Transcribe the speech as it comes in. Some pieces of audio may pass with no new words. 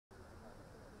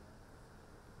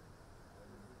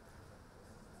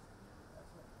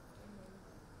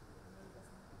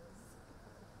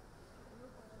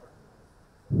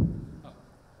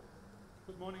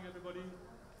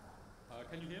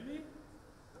Can you hear me?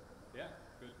 Yeah,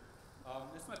 good.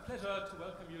 It's my pleasure to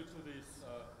welcome you to this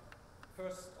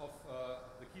first of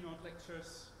the keynote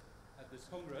lectures at this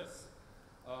Congress.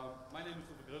 My name is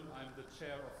Uwe Grimm. I'm the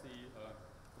chair of the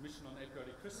Commission on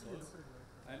Aperiodic Crystals.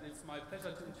 And it's my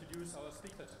pleasure to introduce our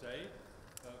speaker today,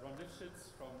 Ron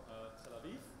Lifshitz from Tel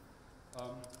Aviv.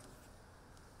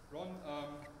 Ron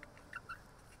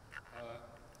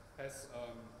has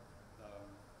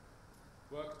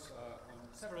worked on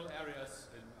several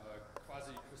areas in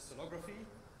quasicrystallography,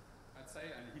 I'd say,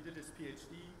 and he did his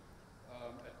PhD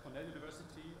at Cornell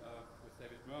University with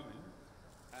David Mermin.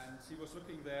 And he was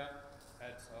looking there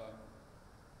at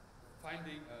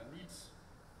finding a neat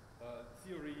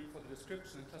theory for the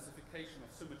description and classification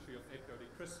of symmetry of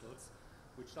aperiodic crystals,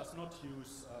 which does not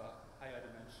use higher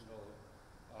dimensional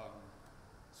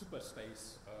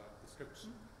superspace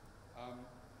description.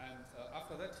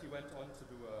 After that, he went on to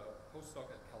do a postdoc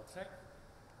at Caltech,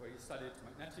 where he studied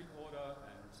magnetic order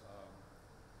and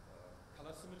color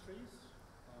symmetries.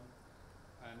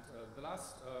 And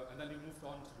then he moved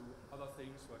on to do other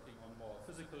things, working on more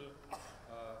physical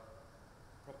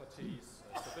properties,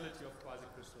 stability of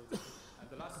quasicrystals. And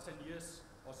the last 10 years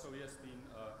or so, he has been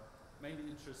mainly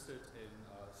interested in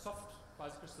soft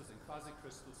quasicrystals and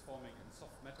quasicrystals forming in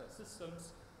soft matter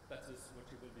systems. That is what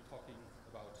he will be talking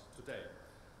about today.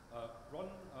 Ron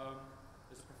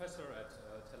is a professor at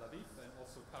Tel Aviv and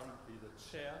also currently the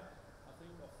chair, I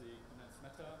think, of the condensed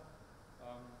matter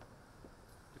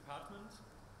department.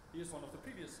 He is one of the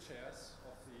previous chairs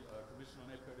of the Commission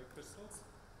on Aperiodic Crystals,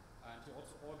 and he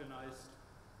also organized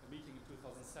a meeting in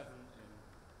 2007 in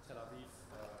Tel Aviv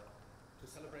to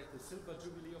celebrate the silver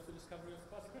jubilee of the discovery of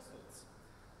quasicrystals.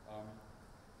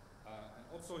 And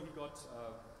also he got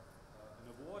an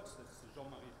award, that's the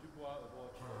Jean-Marie Dubois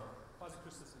Award for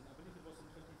quasicrystals, and I believe it was in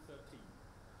 2013.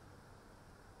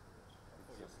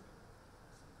 4 years ago.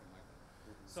 Something like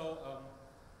that. So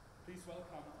please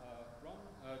welcome Ron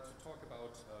to talk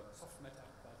about soft matter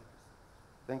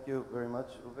quasicrystals. Thank you very much,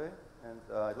 Uwe. And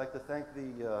I'd like to thank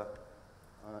the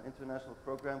International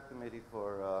Program Committee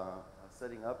for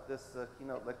setting up this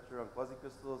keynote lecture on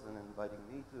quasicrystals and inviting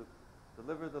me to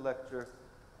deliver the lecture.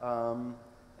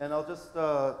 And I'll just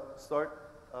start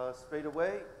straight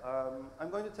away. I'm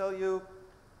going to tell you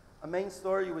a main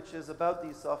story which is about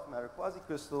these soft matter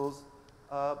quasicrystals,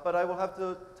 but I will have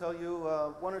to tell you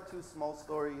one or two small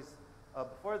stories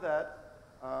before that.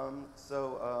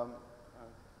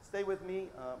 Stay with me.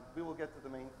 We will get to the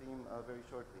main theme very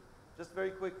shortly. Just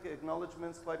very quick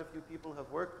acknowledgements. Quite a few people have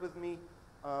worked with me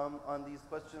on these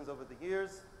questions over the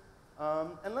years.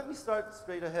 And let me start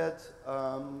straight ahead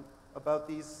about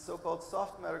these so-called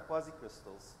soft matter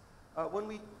quasicrystals. When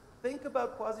we think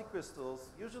about quasicrystals,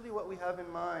 usually what we have in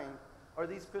mind are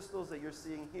these crystals that you're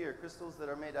seeing here, crystals that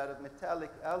are made out of metallic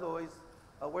alloys,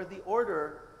 where the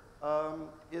order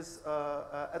is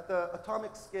at the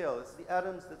atomic scale. It's the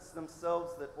atoms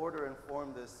themselves that order and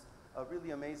form this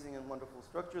really amazing and wonderful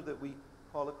structure that we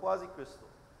call a quasicrystal.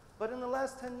 But in the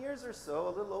last 10 years or so,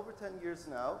 a little over 10 years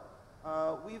now,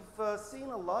 we've seen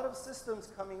a lot of systems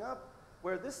coming up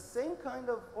where this same kind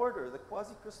of order, the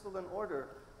quasicrystalline order,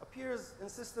 appears in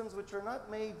systems which are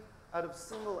not made out of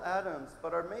single atoms,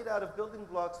 but are made out of building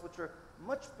blocks which are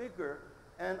much bigger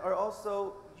and are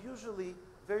also usually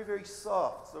very, very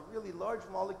soft, so really large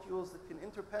molecules that can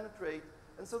interpenetrate.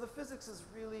 And so the physics is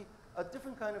really a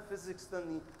different kind of physics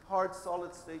than the hard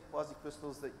solid-state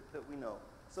quasicrystals that we know.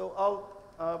 So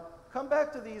I'll come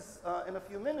back to these in a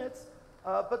few minutes,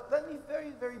 but let me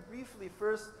very, very briefly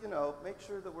first, make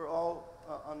sure that we're all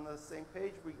on the same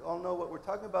page. We all know what we're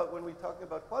talking about when we're talking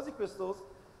about quasicrystals.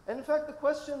 And in fact, the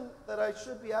question that I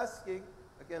should be asking,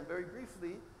 again, very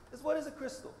briefly, is what is a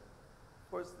crystal?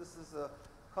 Of course, this is a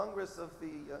Congress of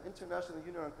the International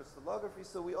Union on Crystallography,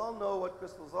 so we all know what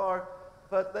crystals are,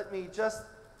 but let me just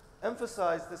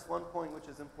emphasize this one point which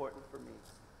is important for me.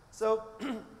 So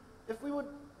if we would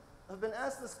have been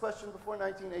asked this question before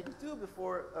 1982,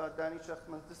 before Danny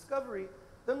Shechtman's discovery,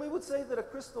 then we would say that a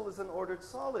crystal is an ordered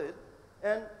solid,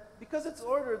 and because it's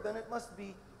ordered, then it must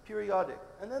be periodic.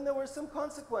 And then there were some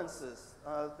consequences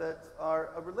that are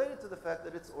related to the fact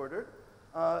that it's ordered.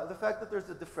 The fact that there's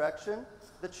a diffraction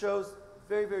that shows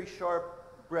very, very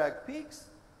sharp Bragg peaks,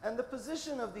 and the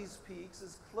position of these peaks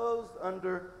is closed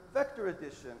under vector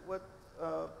addition. What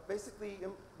that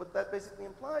basically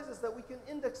implies is that we can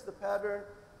index the pattern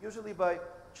usually by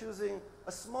choosing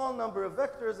a small number of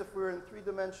vectors. If we're in 3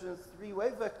 dimensions, 3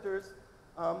 wave vectors,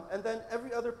 and then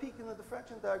every other peak in the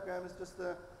diffraction diagram is just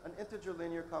an integer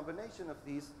linear combination of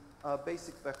these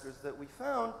basic vectors that we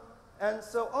found. And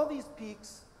so all these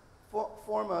peaks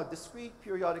form a discrete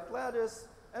periodic lattice,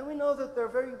 And we know that there are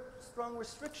very strong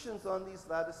restrictions on these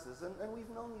lattices. And we've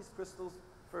known these crystals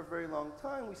for a very long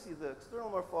time. We see the external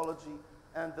morphology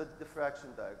and the diffraction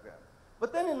diagram.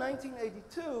 But then in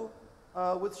 1982,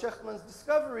 with Shechtman's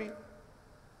discovery,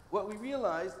 what we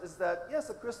realized is that, yes,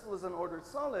 a crystal is an ordered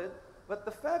solid, but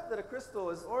the fact that a crystal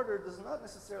is ordered does not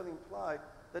necessarily imply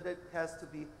that it has to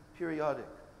be periodic.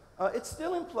 It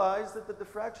still implies that the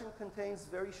diffraction contains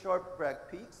very sharp Bragg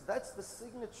peaks. That's the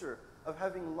signature of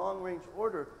having long-range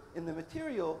order in the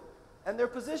material. And their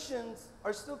positions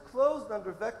are still closed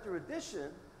under vector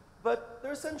addition, but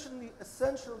they're essentially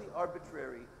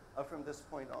arbitrary from this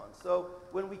point on. So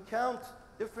when we count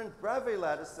different Bravais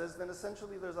lattices, then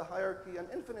essentially there's a hierarchy, an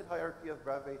infinite hierarchy of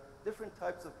Bravais, different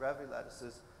types of Bravais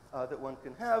lattices that one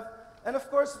can have. And of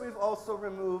course, we've also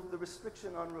removed the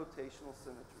restriction on rotational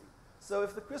symmetry. So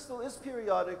if the crystal is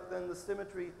periodic, then the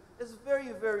symmetry is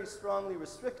very, very strongly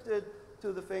restricted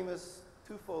to the famous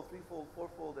two-fold, three-fold,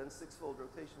 four-fold, and six-fold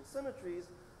rotational symmetries.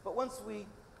 But once we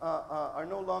are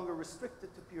no longer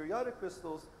restricted to periodic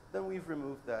crystals, then we've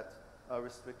removed that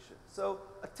restriction. So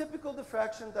a typical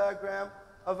diffraction diagram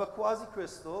of a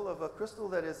quasicrystal, of a crystal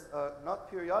that is not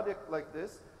periodic like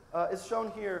this, is shown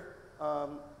here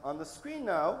on the screen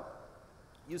now.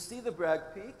 You see the Bragg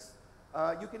peaks.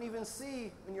 You can even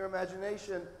see in your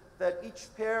imagination that each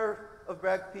pair of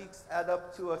Bragg peaks add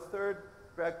up to a third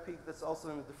Bragg peak that's also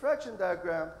in the diffraction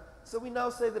diagram. So we now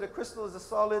say that a crystal is a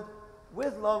solid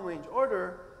with long-range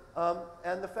order,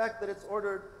 and the fact that it's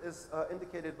ordered is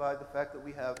indicated by the fact that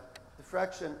we have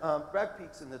diffraction, Bragg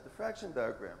peaks in the diffraction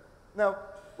diagram. Now,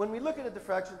 when we look at a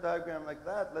diffraction diagram like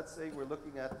that, let's say we're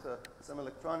looking at some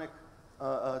electronic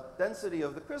density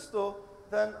of the crystal,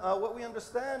 then what we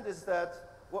understand is that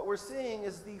what we're seeing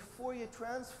is the Fourier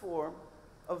transform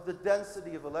of the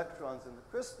density of electrons in the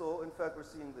crystal. In fact, we're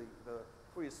seeing the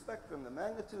Fourier spectrum, the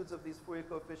magnitudes of these Fourier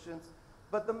coefficients.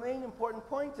 But the main important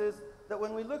point is that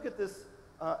when we look at this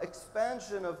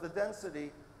expansion of the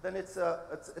density, then it's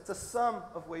a sum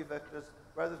of wave vectors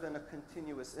rather than a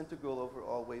continuous integral over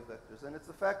all wave vectors. And it's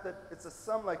the fact that it's a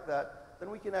sum like that, then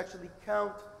we can actually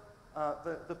count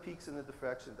the peaks in the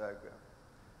diffraction diagram.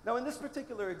 Now, in this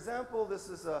particular example, this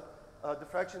is a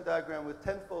diffraction diagram with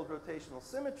 10-fold rotational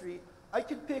symmetry. I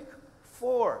can pick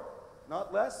 4,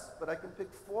 not less, but I can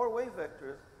pick 4 wave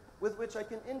vectors with which I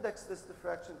can index this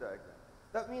diffraction diagram.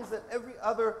 That means that every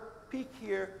other peak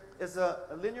here is a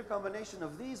linear combination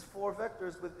of these 4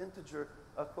 vectors with integer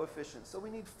coefficients. So we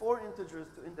need 4 integers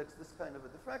to index this kind of a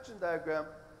diffraction diagram.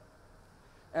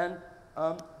 And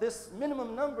this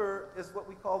minimum number is what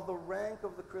we call the rank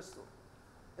of the crystal.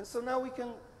 And so now we can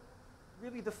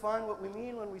really define what we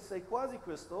mean when we say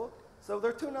quasicrystal. So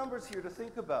there are 2 numbers here to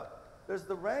think about. There's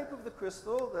the rank of the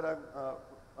crystal that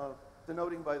I'm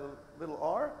denoting by the little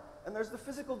r, and there's the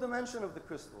physical dimension of the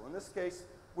crystal. In this case,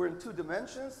 we're in 2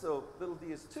 dimensions, so little d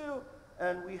is 2,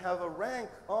 and we have a rank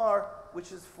r,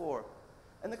 which is 4.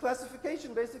 And the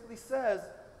classification basically says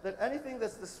that anything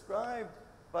that's described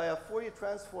by a Fourier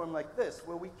transform like this,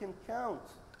 where we can count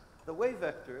the wave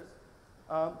vectors,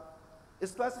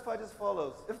 is classified as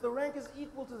follows. If the rank is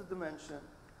equal to the dimension,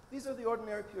 these are the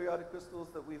ordinary periodic crystals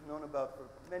that we've known about for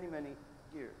many, many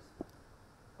years.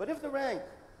 But if the rank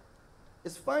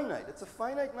is finite, it's a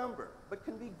finite number, but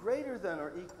can be greater than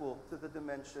or equal to the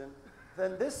dimension,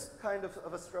 then this kind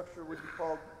of a structure would be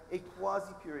called a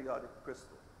quasi-periodic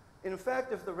crystal. In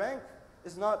fact, if the rank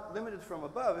is not limited from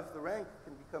above, if the rank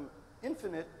can become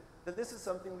infinite, then this is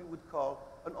something we would call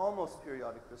an almost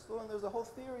periodic crystal. And there's a whole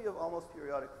theory of almost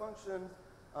periodic functions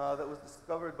that was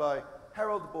discovered by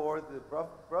Harold Bohr, the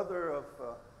brother of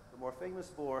the more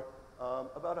famous Bohr,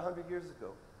 about 100 years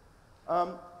ago.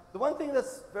 The one thing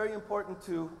that's very important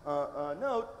to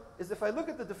note is if I look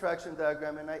at the diffraction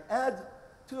diagram and I add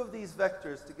 2 of these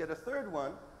vectors to get a third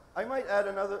one, I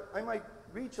might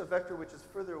reach a vector which is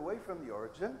further away from the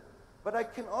origin, but I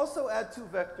can also add 2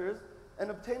 vectors and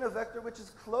obtain a vector which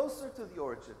is closer to the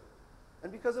origin.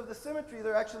 And because of the symmetry,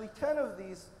 there are actually 10 of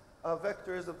these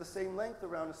vectors of the same length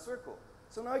around a circle.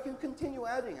 So now I can continue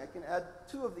adding. I can add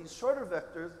 2 of these shorter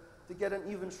vectors to get an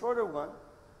even shorter one.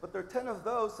 But there are 10 of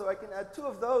those, so I can add 2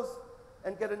 of those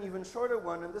and get an even shorter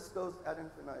one, and this goes ad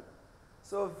infinitum.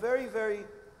 So a very, very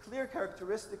clear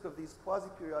characteristic of these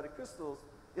quasi-periodic crystals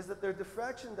is that their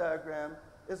diffraction diagram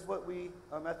is what we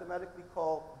mathematically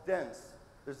call dense.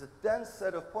 There's a dense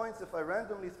set of points. If I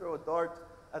randomly throw a dart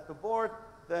at the board,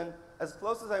 then as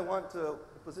close as I want to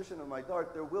the position of my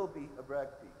dart, there will be a Bragg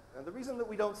peak. And the reason that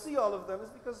we don't see all of them is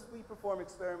because we perform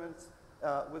experiments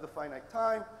with a finite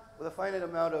time, with a finite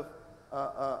amount of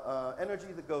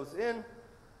energy that goes in,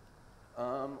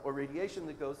 or radiation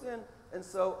that goes in, and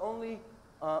so only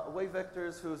wave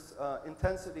vectors whose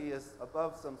intensity is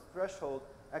above some threshold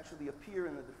actually appear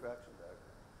in the diffraction diagram.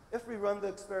 If we run the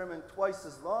experiment twice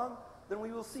as long, then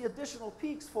we will see additional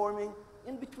peaks forming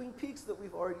in between peaks that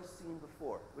we've already seen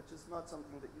before, which is not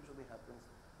something that usually happens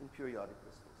in periodic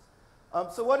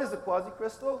crystals. So what is a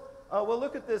quasicrystal? We'll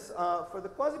look at this. For the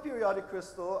quasiperiodic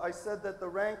crystal, I said that the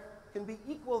rank can be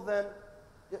equal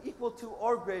to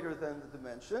or greater than the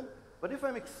dimension. But if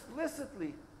I'm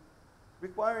explicitly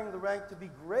requiring the rank to be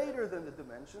greater than the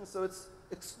dimension, so it's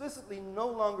explicitly no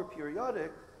longer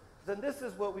periodic, then this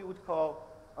is what we would call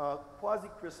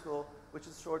quasicrystal, which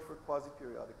is short for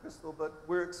quasiperiodic crystal, but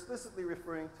we're explicitly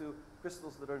referring to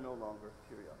crystals that are no longer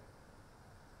periodic.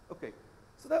 Okay,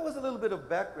 so that was a little bit of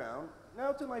background.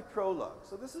 Now to my prologue.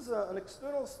 So this is an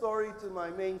external story to my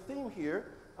main theme here,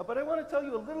 but I want to tell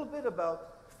you a little bit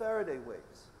about Faraday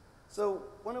waves. So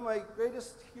one of my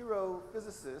greatest hero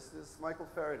physicists is Michael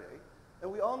Faraday,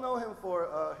 and we all know him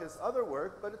for his other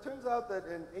work, but it turns out that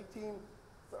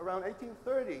around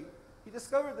 1830, he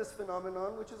discovered this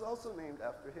phenomenon, which is also named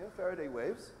after him, Faraday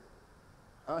waves.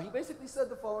 He basically said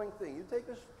the following thing. You take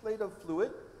a plate of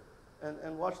fluid,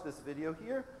 and watch this video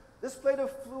here. This plate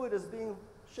of fluid is being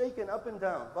shaken up and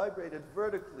down, vibrated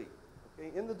vertically,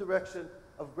 okay, in the direction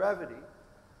of gravity.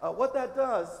 What that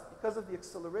does, because of the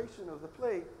acceleration of the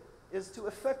plate, is to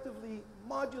effectively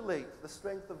modulate the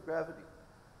strength of gravity.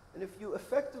 And if you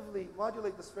effectively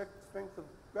modulate the strength of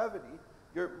gravity,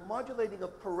 you're modulating a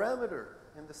parameter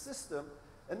in the system,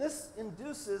 and this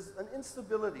induces an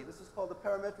instability. This is called a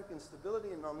parametric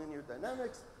instability in nonlinear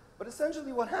dynamics. But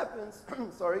essentially what happens,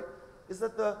 sorry, is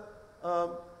that the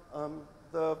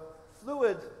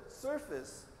fluid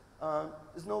surface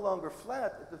is no longer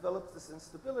flat. It develops this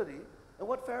instability. And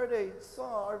what Faraday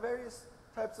saw are various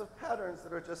types of patterns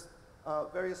that are just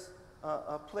various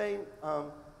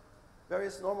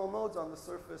normal modes on the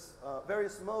surface,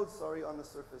 various modes, sorry, on the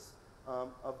surface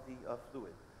of the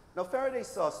fluid. Now Faraday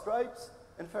saw stripes,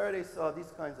 and Faraday saw these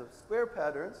kinds of square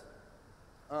patterns.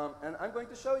 And I'm going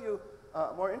to show you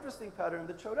a more interesting pattern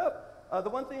that showed up. The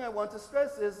one thing I want to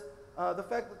stress is the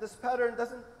fact that this pattern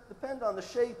doesn't depend on the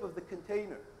shape of the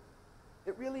container.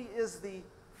 It really is the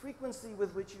frequency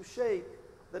with which you shake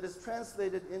that is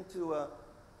translated into a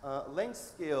length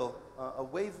scale, a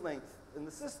wavelength in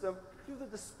the system through the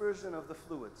dispersion of the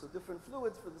fluid. So different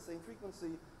fluids for the same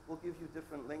frequency will give you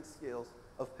different length scales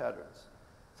of patterns.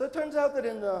 So it turns out that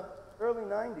in the early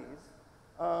 90s,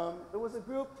 there was a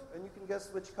group, and you can guess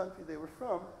which country they were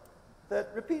from, that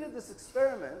repeated this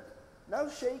experiment, now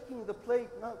shaking the plate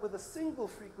not with a single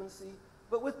frequency,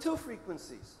 but with two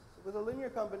frequencies, so with a linear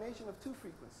combination of two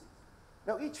frequencies.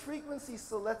 Now each frequency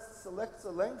selects a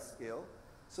length scale.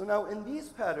 So now in these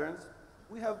patterns,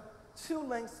 we have two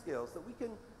length scales that we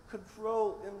can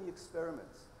control in the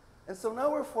experiments. And so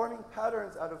now we're forming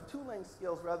patterns out of two length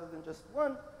scales rather than just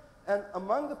one. And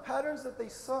among the patterns that they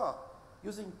saw,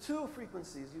 using two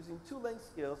frequencies, using two length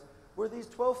scales, were these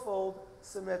 12-fold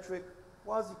symmetric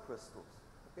quasicrystals.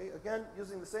 Okay? Again,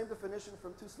 using the same definition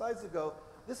from 2 slides ago,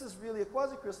 this is really a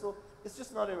quasicrystal. It's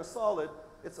just not in a solid.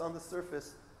 It's on the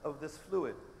surface of this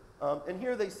fluid. And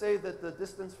here they say that the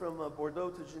distance from Bordeaux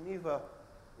to Geneva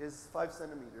is 5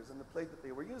 centimeters in the plate that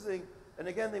they were using. And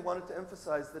again, they wanted to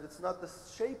emphasize that it's not the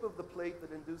shape of the plate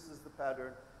that induces the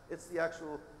pattern. It's the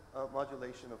actual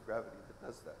modulation of gravity that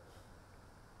does that.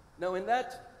 Now, in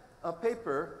that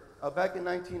paper, back in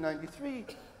 1993,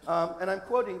 and I'm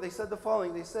quoting, they said the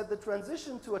following. They said the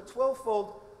transition to a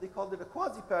 12-fold, they called it a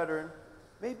quasi-pattern,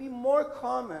 may be more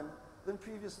common than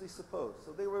previously supposed.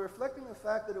 So they were reflecting the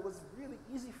fact that it was really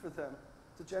easy for them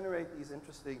to generate these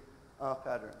interesting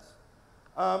patterns.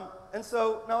 And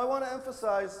so now I want to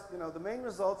emphasize, the main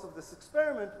results of this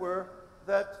experiment were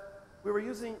that they were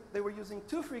using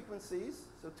two frequencies.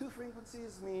 So two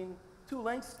frequencies mean two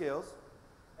length scales.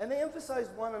 And they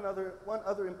emphasized one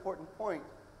other important point,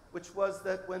 which was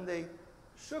that when they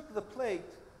shook the plate,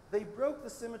 they broke the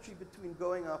symmetry between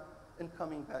going up and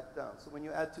coming back down. So when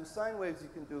you add two sine waves, you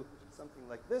can do something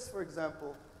like this, for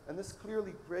example, and this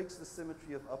clearly breaks the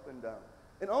symmetry of up and down.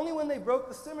 And only when they broke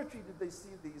the symmetry did they see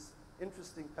these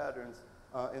interesting patterns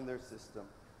in their system.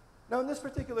 Now, in this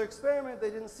particular experiment,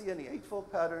 they didn't see any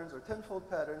 8-fold patterns or 10-fold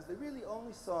patterns. They really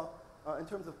only saw, in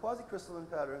terms of quasicrystalline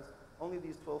patterns, only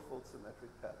these 12-fold symmetric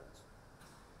patterns.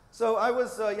 So I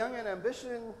was young and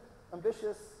ambitious,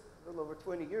 a little over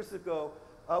 20 years ago.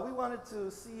 We wanted to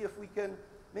see if we can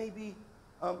maybe,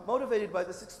 motivated by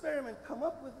this experiment, come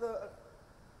up with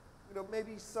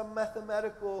maybe some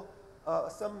mathematical,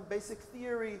 some basic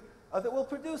theory that will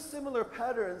produce similar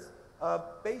patterns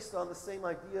based on the same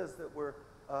ideas that were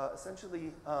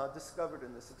essentially discovered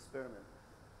in this experiment.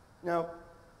 Now,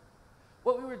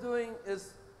 What we were doing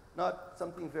is not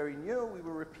something very new. We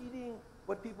were repeating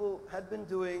what people had been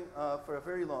doing for a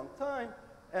very long time.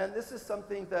 And this is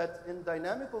something that in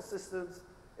dynamical systems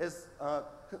is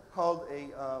called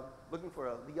looking for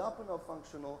a Lyapunov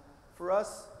functional. For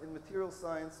us, in material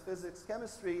science, physics,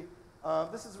 chemistry,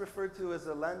 this is referred to as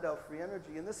a Landau free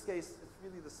energy. In this case, it's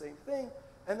really the same thing.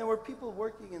 And there were people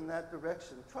working in that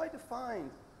direction. Try to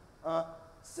find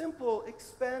simple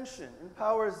expansion in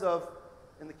powers of,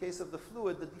 in the case of the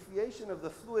fluid, the deviation of the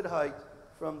fluid height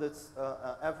from its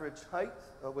average height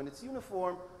when it's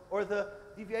uniform, or the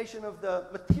deviation of the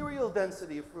material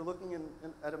density, if we're looking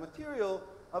at a material,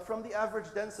 from the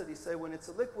average density. Say when it's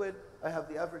a liquid, I have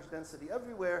the average density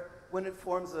everywhere. When it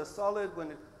forms a solid,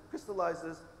 when it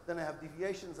crystallizes, then I have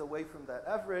deviations away from that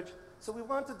average. So we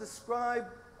want to describe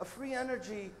a free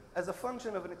energy as a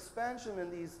function of an expansion in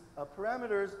these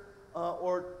parameters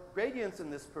or gradients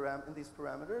in these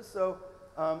parameters. So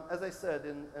as I said,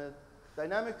 in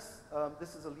dynamics,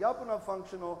 this is a Lyapunov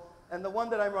functional, and the one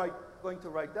that I'm going to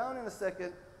write down in a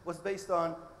second was based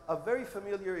on a very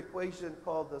familiar equation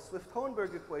called the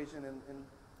Swift-Hohenberg equation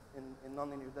in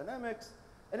nonlinear dynamics.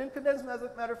 And in condensed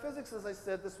matter physics, as I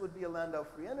said, this would be a Landau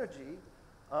free energy.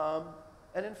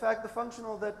 And in fact, the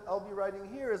functional that I'll be writing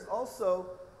here is also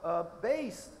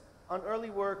based on early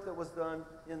work that was done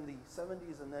in the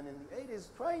 70s and then in the 80s,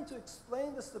 trying to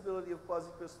explain the stability of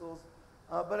quasicrystals,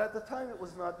 but at the time it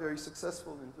was not very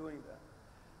successful in doing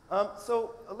that.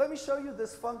 So let me show you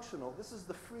this functional. This is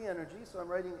the free energy, so I'm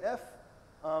writing F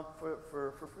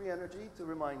for free energy to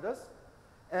remind us.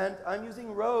 And I'm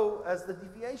using rho as the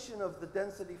deviation of the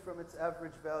density from its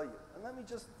average value. And let me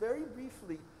just very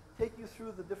briefly take you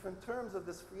through the different terms of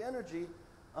this free energy,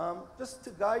 just to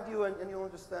guide you, and you'll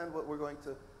understand what we're going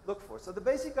to look for. So the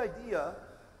basic idea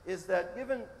is that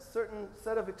given certain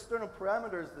set of external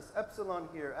parameters, this epsilon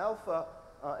here, alpha,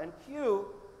 and q,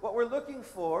 what we're looking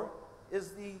for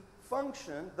is the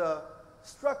function, the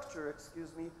structure, excuse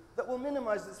me, that will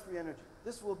minimize this free energy.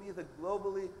 This will be the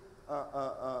global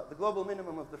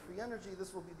minimum of the free energy.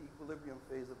 This will be the equilibrium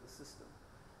phase of the system.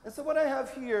 And so what I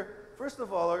have here, first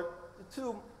of all, are the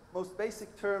two most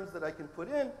basic terms that I can put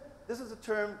in. This is a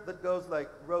term that goes like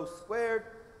rho squared.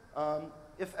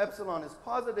 If epsilon is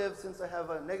positive, since I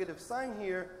have a negative sign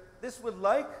here, this would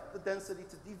like the density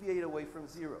to deviate away from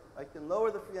 0. I can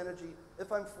lower the free energy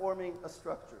if I'm forming a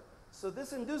structure. So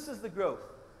this induces the growth.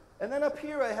 And then up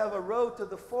here I have a rho to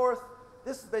the 4th.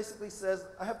 This basically says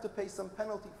I have to pay some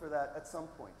penalty for that at some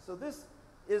point. So this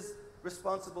is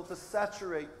responsible to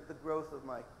saturate the growth of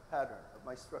my pattern, of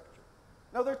my structure.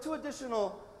 Now there are two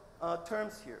additional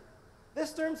terms here.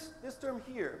 This term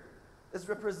here is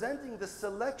representing the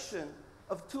selection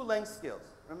of two length scales.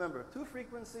 Remember, two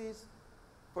frequencies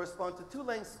correspond to two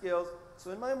length scales.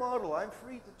 So in my model, I'm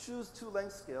free to choose two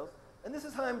length scales. And this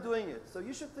is how I'm doing it. So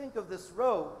you should think of this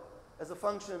rho as a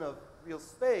function of real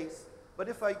space. But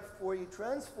if I Fourier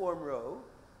transform rho,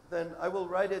 then I will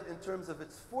write it in terms of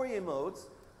its Fourier modes.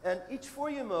 And each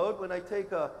Fourier mode, when I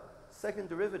take a second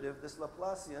derivative, this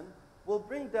Laplacian, will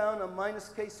bring down a minus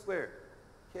k squared,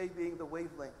 k being the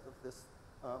wavelength of this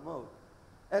mode.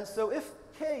 And so if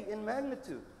k in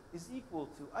magnitude is equal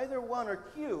to either 1 or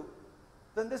q,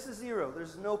 then this is 0.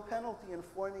 There's no penalty in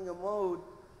forming a mode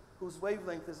whose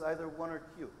wavelength is either 1 or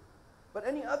q. But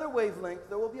any other wavelength,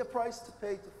 there will be a price to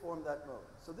pay to form that mode.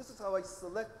 So this is how I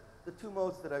select the two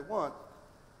modes that I want.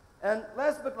 And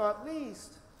last but not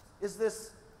least is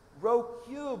this rho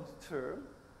cubed term.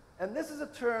 And this is a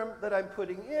term that I'm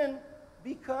putting in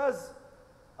because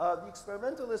the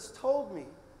experimentalists told me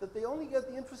that they only get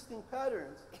the interesting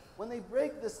patterns when they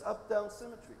break this up-down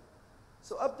symmetry.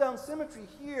 So up-down symmetry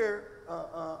here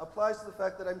applies to the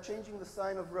fact that I'm changing the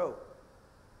sign of rho.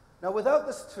 Now without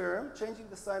this term, changing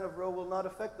the sign of rho will not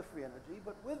affect the free energy,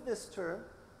 but with this term,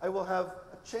 I will have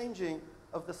a changing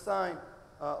of the sign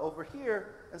over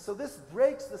here, and so this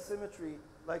breaks the symmetry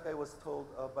like I was told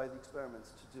by the experiments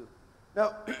to do.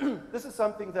 Now, this is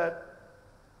something that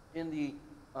in the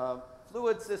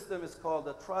fluid system is called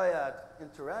a triad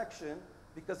interaction,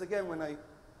 because again, when I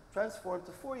transform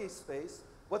to Fourier space,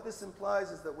 what this implies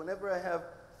is that whenever I have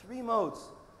three modes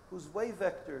whose wave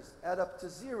vectors add up to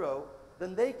 0,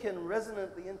 then they can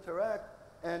resonantly interact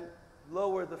and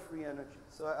lower the free energy.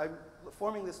 So I'm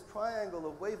forming this triangle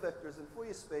of wave vectors in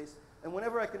Fourier space, and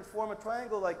whenever I can form a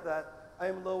triangle like that, I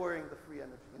am lowering the free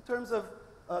energy. In terms of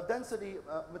density,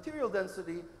 material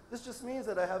density, this just means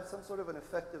that I have some sort of an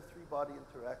effective three-body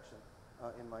interaction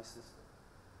in my system.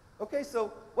 Okay,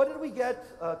 so what did we get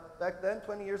back then,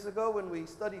 20 years ago, when we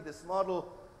studied this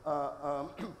model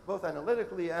both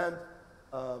analytically and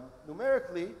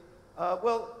numerically?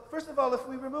 Well, first of all, if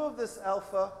we remove this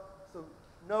alpha, so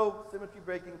no symmetry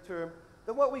breaking term,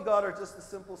 then what we got are just the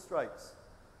simple stripes.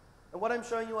 And what I'm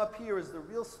showing you up here is the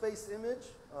real space image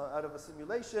out of a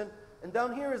simulation, and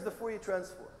down here is the Fourier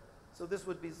transform. So this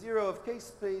would be 0 of K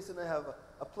space, and I have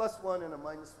a +1 and a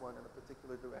 -1 in a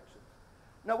particular direction.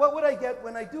 Now, what would I get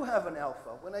when I do have an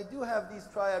alpha? When I do have these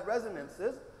triad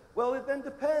resonances? Well, it then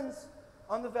depends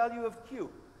on the value of Q.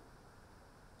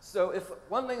 So if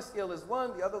one length scale is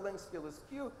 1, the other length scale is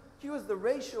Q. Q is the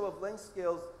ratio of length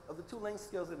scales, of the two length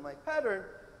scales in my pattern.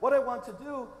 What I want to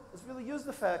do is really use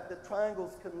the fact that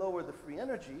triangles can lower the free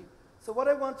energy. So what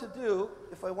I want to do,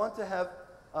 if I want to have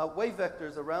wave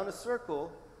vectors around a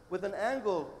circle with an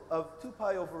angle of 2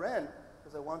 pi over n,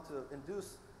 because I want to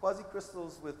induce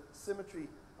quasicrystals with symmetry,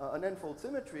 an n-fold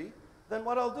symmetry, then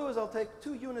what I'll do is I'll take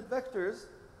 2 unit vectors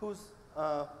whose,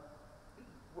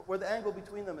 where the angle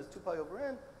between them is 2 pi over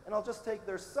n, and I'll just take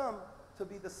their sum to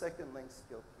be the second length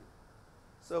scale Q.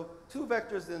 So 2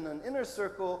 vectors in an inner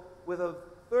circle with a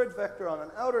third vector on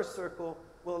an outer circle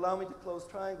will allow me to close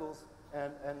triangles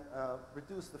and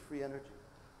reduce the free energy.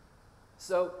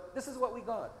 So this is what we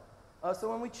got. So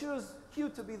when we choose Q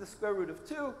to be the square root of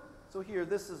 2, so here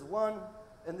this is 1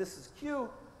 and this is Q,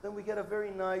 then we get a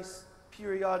very nice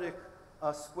periodic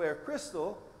square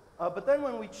crystal. But then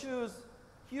when we choose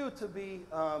Q to be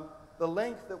the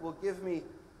length that will give me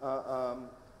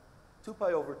 2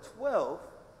 pi over 12,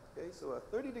 okay, so a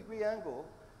 30-degree angle,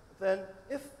 then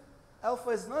if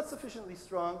alpha is not sufficiently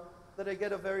strong, then I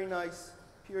get a very nice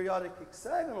periodic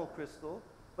hexagonal crystal.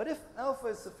 But if alpha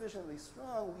is sufficiently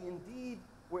strong, we indeed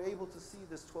were able to see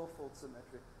this 12-fold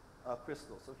symmetric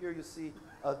crystal. So here you see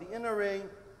the inner ring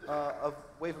of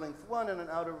wavelength 1 and an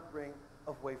outer ring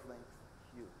of wavelength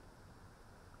Q.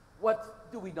 What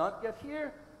do we not get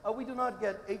here? We do not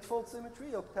get 8-fold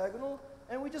symmetry, octagonal,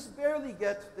 and we just barely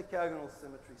get decagonal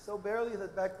symmetry. So barely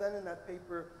that back then in that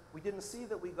paper, we didn't see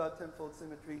that we got 10-fold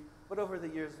symmetry, but over the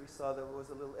years we saw there was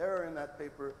a little error in that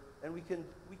paper, and we can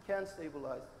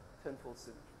stabilize 10-fold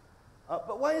symmetry.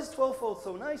 But why is 12-fold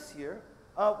so nice here?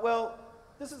 Well,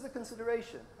 this is a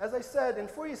consideration. As I said, in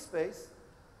Fourier space,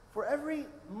 for every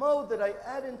mode that I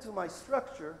add into my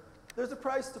structure, there's a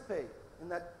price to pay in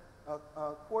that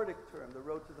quartic term, the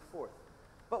rho to the 4th.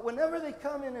 But whenever they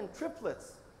come in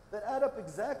triplets that add up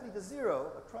exactly to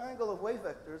 0, a triangle of wave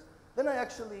vectors, then I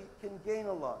actually can gain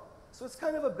a lot. So it's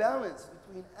kind of a balance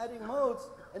between adding modes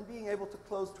and being able to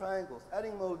close triangles.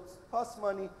 Adding modes costs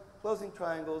money, closing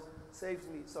triangles saves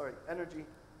me, energy.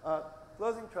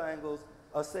 Closing triangles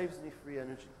saves me free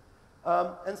energy.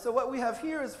 And so what we have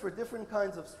here is for different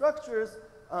kinds of structures,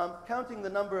 counting the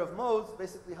number of modes,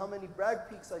 basically how many Bragg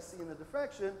peaks I see in the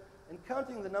diffraction, and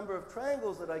counting the number of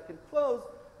triangles that I can close,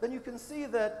 then you can see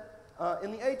that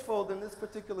in the 8-fold, in this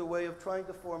particular way of trying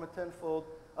to form a 10-fold,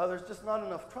 there's just not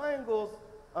enough triangles.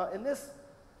 In this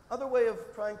other way of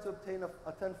trying to obtain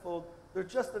a 10-fold, there are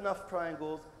just enough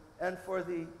triangles. And for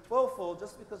the 12-fold,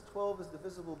 just because 12 is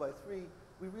divisible by 3,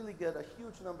 we really get a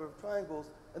huge number of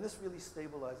triangles, and this really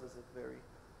stabilizes it very,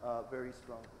 very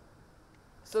strongly.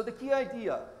 So the key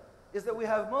idea is that we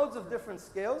have modes of different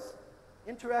scales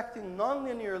interacting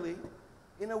non-linearly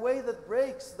in a way that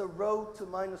breaks the rho to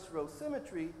minus rho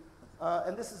symmetry,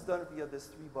 and this is done via this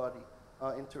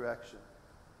 3-body interaction.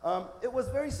 It was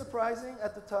very surprising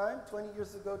at the time, 20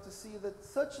 years ago, to see that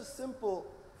such a simple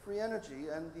free energy,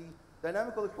 and the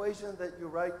dynamical equation that you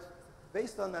write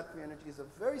based on that free energy is a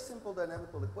very simple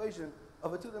dynamical equation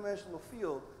of a 2-dimensional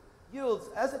field, yields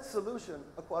as its solution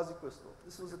a quasicrystal.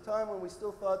 This was a time when we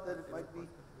still thought that it might be,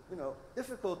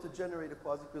 difficult to generate a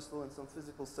quasicrystal in some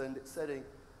physical setting,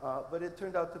 but it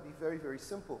turned out to be very, very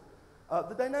simple.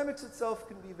 The dynamics itself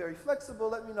can be very flexible.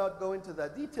 Let me not go into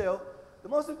that detail. The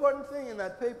most important thing in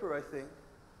that paper, I think,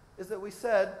 is that we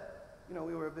said,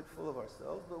 we were a bit full of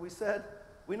ourselves, but we said,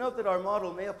 we note that our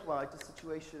model may apply to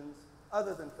situations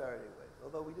other than Faraday waves,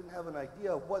 although we didn't have an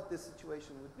idea of what this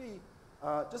situation would be.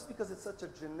 Just because it's such a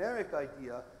generic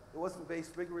idea, it wasn't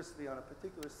based rigorously on a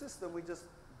particular system, we just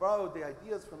borrowed the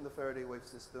ideas from the Faraday wave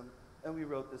system, and we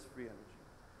wrote this free energy.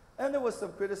 And there was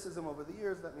some criticism over the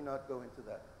years, let me not go into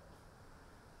that.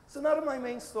 So now to my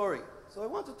main story. So I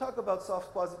want to talk about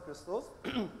soft quasicrystals.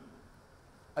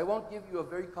 I won't give you a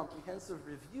very comprehensive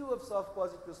review of soft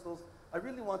quasicrystals. I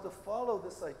really want to follow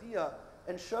this idea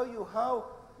and show you how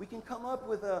we can come up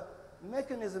with a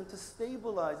mechanism to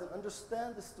stabilize and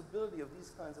understand the stability of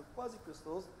these kinds of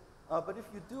quasicrystals. But if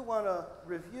you do want a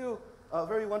review, a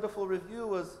very wonderful review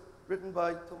was written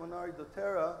by Tomonari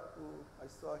Doterra, who I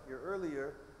saw here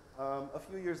earlier, a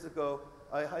few years ago.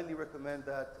 I highly recommend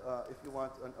that if you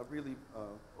want a really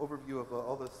overview of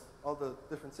all the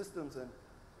different systems and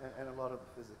a lot of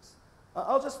the physics.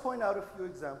 I'll just point out a few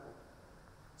examples.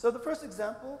 So the first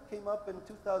example came up in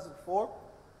 2004.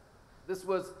 This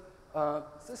was a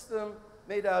system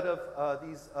made out of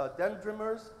these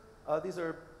dendrimers. These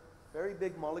are very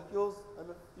big molecules.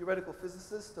 I'm a theoretical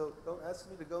physicist, so don't ask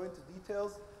me to go into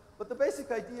details. But the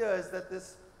basic idea is that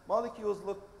these molecules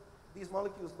look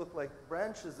like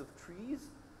branches of trees,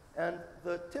 and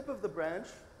the tip of the branch,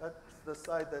 that's the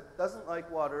side that doesn't like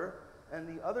water, and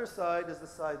the other side is the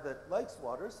side that likes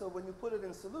water. So when you put it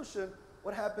in solution,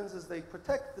 what happens is they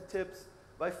protect the tips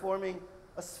by forming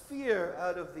a sphere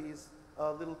out of these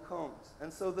little cones.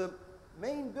 And so the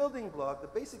main building block, the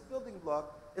basic building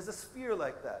block, is a sphere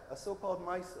like that, a so-called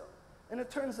micelle. And it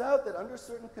turns out that under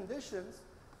certain conditions,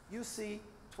 you see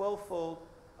 12-fold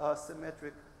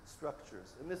symmetric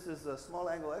structures. And this is a small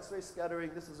angle X-ray scattering.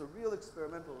 This is a real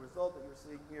experimental result that you're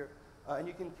seeing here. And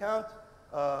you can count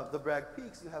the Bragg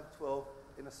peaks. You have 12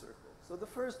 in a circle. So the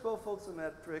first 12-fold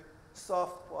symmetric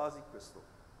soft quasicrystal.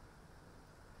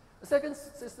 The second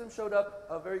system showed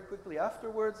up very quickly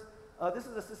afterwards. This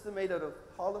is a system made out of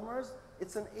polymers.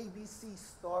 It's an ABC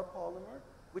star polymer,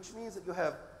 which means that you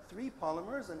have 3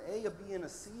 polymers, an A, a B, and a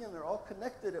C, and they're all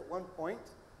connected at one point.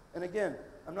 And again,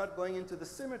 I'm not going into the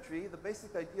symmetry. The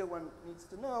basic idea one needs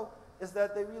to know is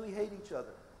that they really hate each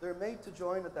other. They're made to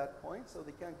join at that point, so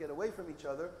they can't get away from each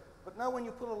other. But now when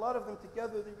you put a lot of them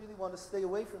together, they really want to stay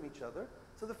away from each other.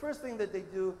 So the first thing that they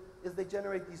do is they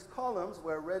generate these columns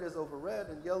where red is over red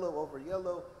and yellow over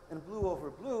yellow and blue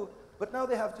over blue. But now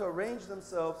they have to arrange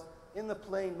themselves in the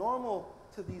plane normal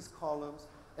to these columns.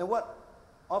 And what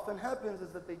often happens is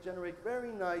that they generate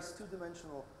very nice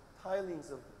two-dimensional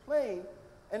tilings of the plane.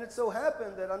 And it so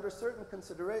happened that under certain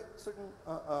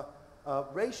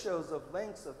ratios of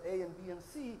lengths of A and B and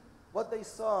C, what they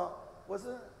saw was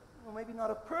maybe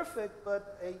not a perfect,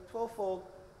 but a 12-fold,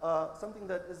 something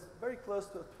that is very close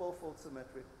to a 12-fold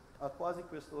symmetric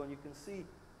quasicrystal. And you can see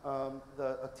a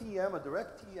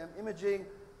direct TEM imaging.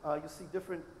 You see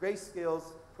different grayscales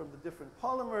from the different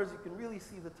polymers. You can really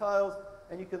see the tiles,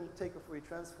 and you can take a Fourier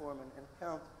transform and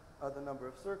count the number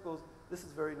of circles. This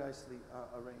is very nicely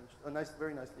arranged,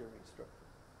 very nicely arranged structure.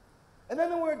 And then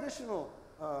there were additional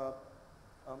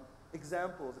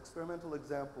examples, experimental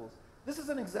examples. This is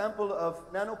an example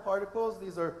of nanoparticles.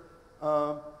 These are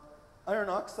iron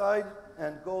oxide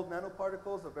and gold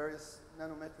nanoparticles of various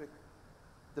nanometric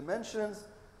dimensions.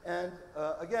 And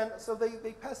again, so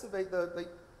they passivate, they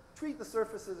treat the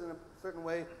surfaces in a certain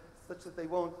way such that they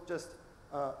won't just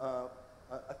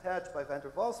attach by van der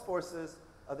Waals forces.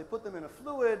 They put them in a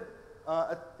fluid.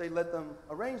 They let them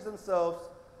arrange themselves,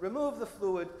 remove the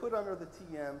fluid, put under the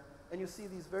TM, and you see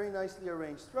these very nicely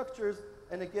arranged structures.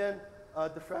 And again,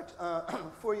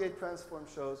 Fourier transform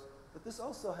shows that this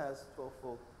also has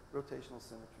 12-fold rotational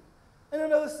symmetry. And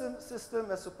another system,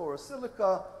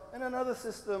 mesoporosilica, and another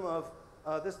system of,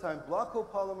 this time, block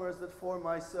copolymers that form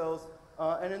micelles.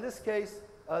 And in this case,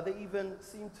 they even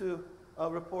seem to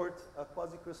report a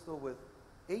quasicrystal with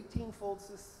 18-fold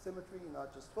symmetry,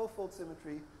 not just 12-fold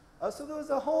symmetry. So there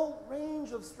was a whole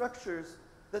range of structures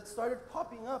that started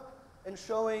popping up and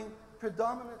showing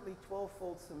predominantly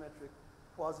 12-fold symmetric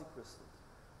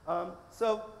quasicrystals.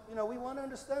 So, we want to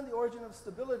understand the origin of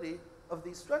stability of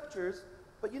these structures,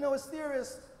 but, as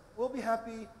theorists, we'll be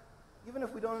happy, even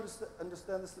if we don't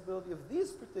understand the stability of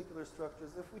these particular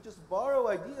structures, if we just borrow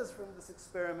ideas from this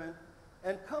experiment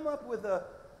and come up with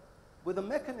a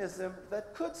mechanism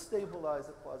that could stabilize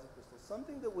a quasicrystal,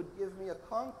 something that would give me a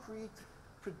concrete,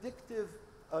 predictive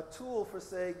tool for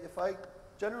saying, if I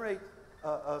generate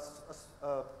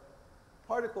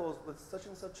particles with such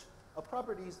and such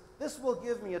properties, this will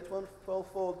give me a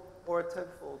 12-fold or a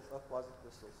 10-fold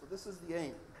quasicrystal. So this is the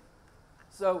aim.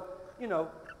 So,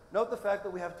 note the fact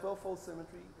that we have 12-fold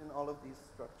symmetry in all of these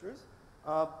structures.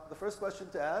 The first question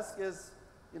to ask is,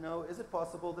 is it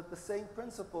possible that the same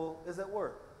principle is at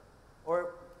work?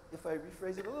 Or if I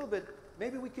rephrase it a little bit,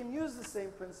 maybe we can use the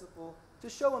same principle to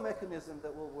show a mechanism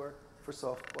that will work for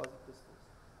soft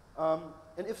quasicrystals.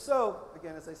 And if so,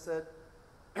 again, as I said,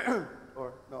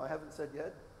 or no, I haven't said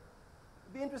yet,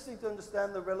 it'd be interesting to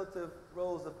understand the relative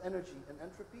roles of energy and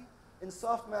entropy. In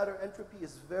soft matter, entropy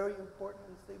is very important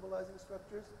in stabilizing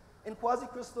structures. In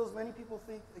quasicrystals, many people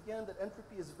think, again, that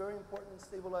entropy is very important in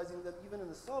stabilizing them even in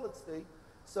the solid state.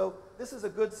 So this is a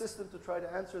good system to try to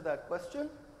answer that question.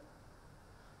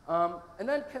 And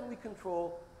then can we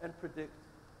control and predict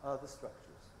the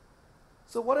structures?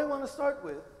 So what I want to start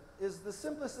with is the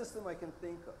simplest system I can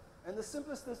think of. And the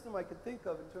simplest system I can think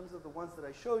of in terms of the ones that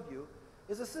I showed you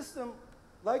is a system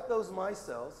like those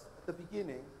micelles at the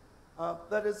beginning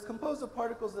that is composed of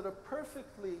particles that are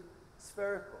perfectly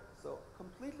spherical, so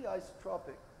completely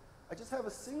isotropic. I just have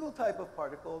a single type of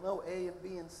particle, no A and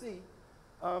B and C,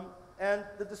 And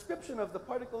the description of the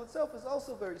particle itself is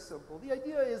also very simple. The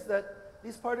idea is that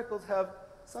these particles have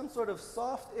some sort of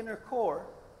soft inner core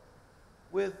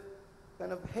with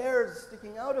kind of hairs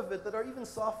sticking out of it that are even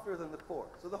softer than the core.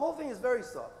 So the whole thing is very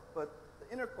soft, but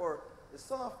the inner core is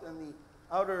soft and the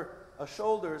outer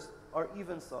shoulders are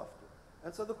even softer.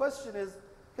 And so the question is,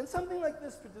 can something like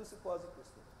this produce a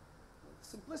quasicrystal?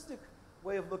 Simplistic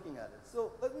way of looking at it.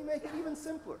 So let me make it even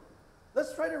simpler.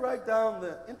 Let's try to write down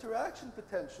the interaction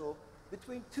potential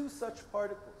between two such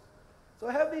particles. So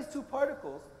I have these two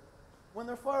particles. When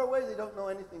they're far away, they don't know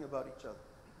anything about each other.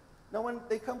 Now when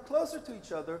they come closer to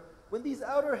each other, when these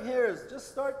outer hairs just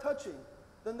start touching,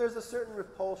 then there's a certain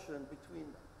repulsion between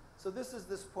them. So this is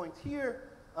this point here.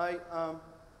 I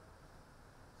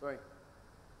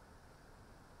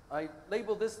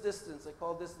label this distance, I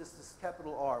call this distance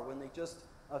capital R, when they just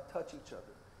touch each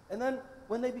other. And then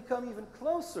when they become even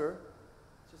closer,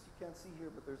 just you can't see here,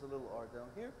 but there's a little R down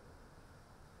here.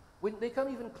 When they come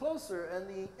even closer and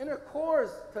the inner cores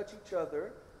touch each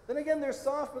other, then again they're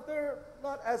soft, but they're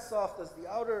not as soft as the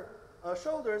outer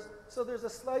shoulders, so there's a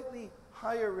slightly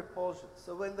higher repulsion.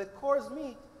 So when the cores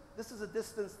meet, this is a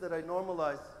distance that I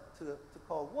normalize to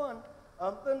call 1,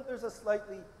 then there's a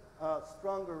slightly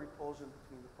stronger repulsion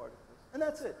between the particles. And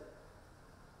that's it.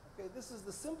 Okay, this is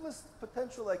the simplest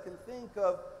potential I can think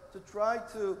of to try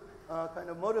to kind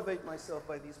of motivate myself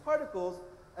by these particles.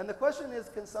 And the question is,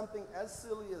 can something as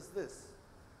silly as this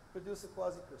produce a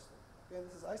quasicrystal? Okay, and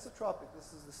this is isotropic.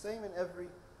 This is the same in every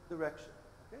direction.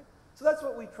 Okay? So that's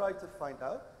what we tried to find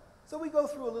out. So we go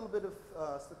through a little bit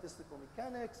of statistical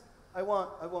mechanics. I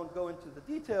won't go into the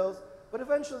details, but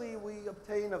eventually we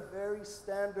obtain a very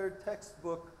standard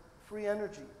textbook free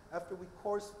energy after we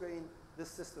coarse grain this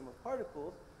system of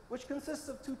particles, which consists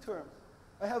of two terms.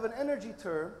 I have an energy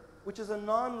term, which is a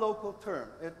non-local term.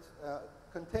 It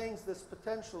contains this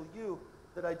potential U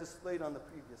that I displayed on the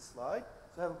previous slide.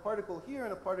 So I have a particle here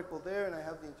and a particle there, and I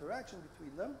have the interaction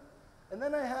between them. And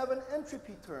then I have an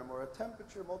entropy term, or a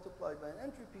temperature multiplied by an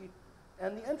entropy,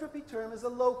 and the entropy term is a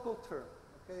local term.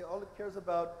 Okay, all it cares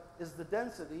about is the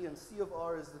density, and C of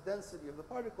R is the density of the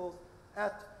particles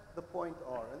at the point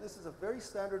R. And this is a very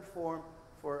standard form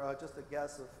for just a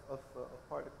gas of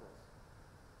particles.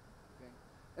 Okay.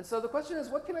 And so the question is,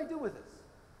 what can I do with this?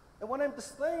 And what I'm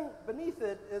displaying beneath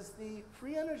it is the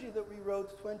free energy that we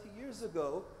wrote 20 years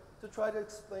ago to try to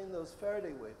explain those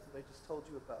Faraday waves that I just told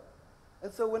you about.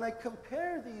 And so when I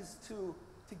compare these two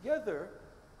together,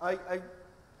 I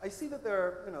see that there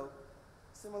are,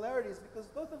 similarities because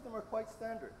both of them are quite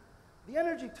standard. The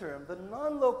energy term, the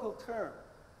non-local term,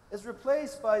 is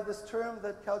replaced by this term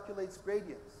that calculates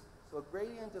gradients. So a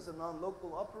gradient is a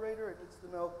non-local operator. It needs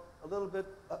to know a little bit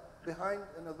behind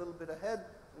and a little bit ahead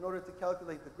in order to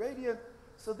calculate the gradient.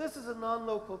 So this is a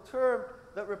non-local term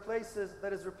that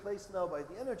is replaced now by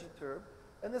the energy term.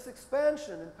 And this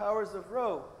expansion in powers of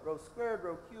rho squared,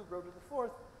 rho cubed, rho to the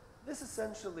fourth, this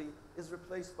essentially is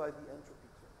replaced by the entropy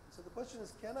term. So the question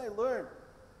is, can I learn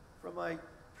from my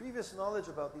previous knowledge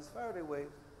about these Faraday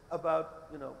waves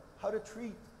about, how to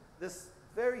treat this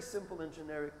very simple and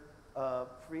generic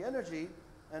free energy,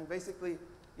 and basically,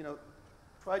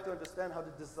 try to understand how to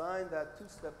design that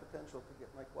two-step potential to get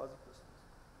my quasicrystals.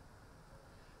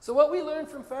 So what we learned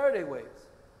from Faraday waves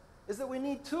is that we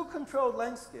need two controlled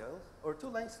length scales, or two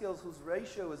length scales whose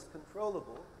ratio is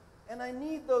controllable, and I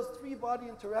need those three body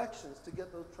interactions to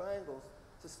get those triangles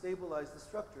to stabilize the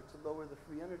structure, to lower the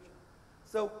free energy.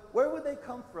 So where would they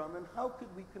come from, and how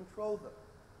could we control them?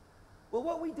 Well,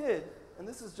 what we did, and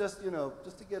this is just,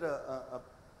 just to get a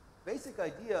basic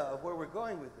idea of where we're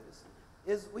going with this,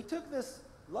 is we took this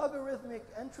logarithmic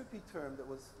entropy term that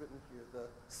was written here, the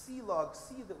C log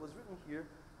C that was written here,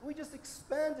 and we just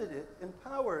expanded it in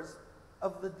powers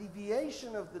of the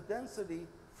deviation of the density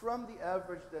from the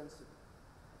average density.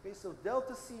 Okay, so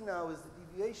delta C now is the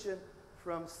deviation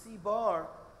from C bar,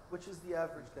 which is the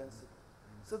average density.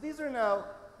 So these are now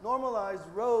normalized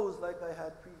rows like I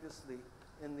had previously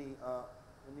in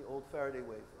the old Faraday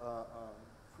wave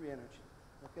free energy.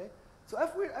 Okay? So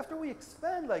after we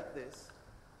expand like this,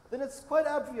 then it's quite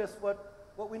obvious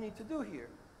what we need to do here.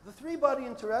 The three-body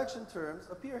interaction terms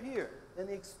appear here in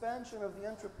the expansion of the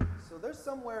entropy. So they're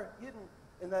somewhere hidden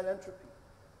in that entropy.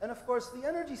 And of course, the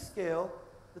energy scale,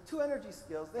 the two energy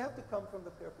scales, they have to come from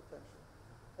the pair potential.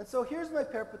 And so here's my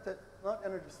pair potential, not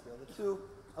energy scale, the two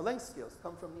length scales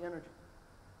come from the energy.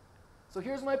 So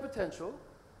here's my potential.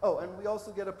 Oh, and we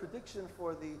also get a prediction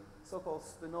for the so-called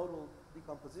spinodal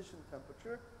decomposition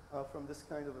temperature from this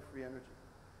kind of a free energy.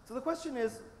 So the question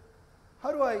is,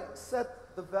 how do I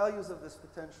set the values of this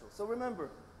potential? So remember,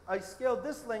 I scaled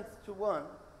this length to 1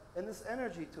 and this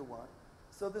energy to 1.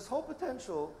 So this whole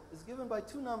potential is given by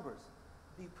two numbers,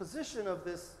 the position of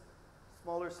this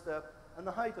smaller step and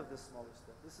the height of this smaller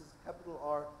step. This is capital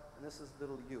R and this is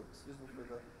little u. Excuse me for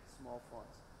the small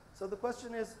fonts. So the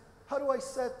question is, how do I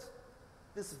set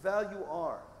this value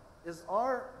R? Is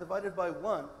R divided by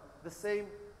 1 the same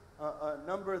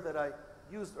number that I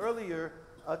used earlier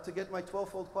to get my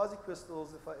 12-fold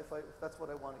quasicrystals if that's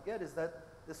what I want to get? Is that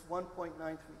this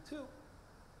 1.932?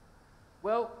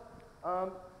 Well,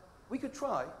 we could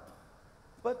try,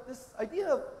 but this idea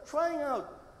of trying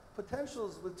out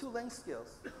potentials with two length scales,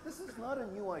 this is not a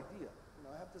new idea.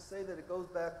 I have to say that it goes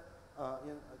back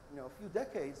in a few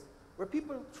decades where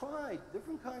people tried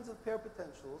different kinds of pair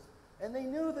potentials, and they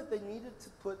knew that they needed to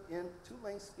put in two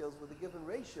length scales with a given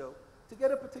ratio to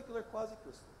get a particular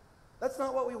quasicrystal. That's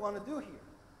not what we want to do here.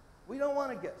 We don't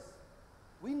want to guess.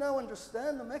 We now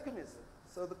understand the mechanism.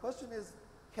 So the question is,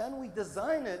 can we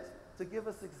design it to give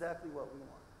us exactly what we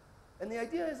want? And the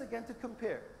idea is, again, to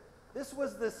compare. This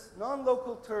was this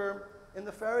non-local term in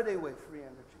the Faraday wave free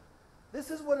energy.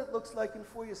 This is what it looks like in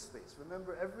Fourier space.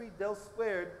 Remember, every del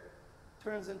squared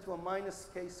turns into a minus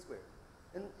k squared.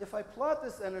 And if I plot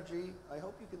this energy, I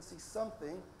hope you can see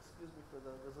something. Excuse me for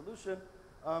the resolution.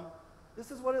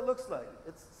 This is what it looks like.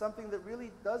 It's something that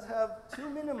really does have two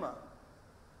minima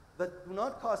that do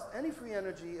not cost any free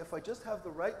energy if I just have the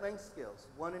right length scales,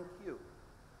 1 and q.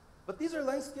 But these are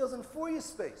length scales in Fourier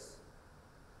space.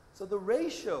 So the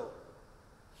ratio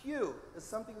q is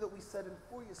something that we set in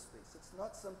Fourier space. It's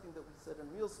not something that we set in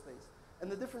real space. And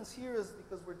the difference here is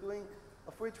because we're doing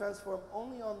a Fourier transform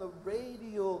only on the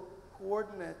radial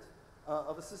coordinate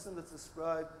of a system that's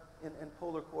described in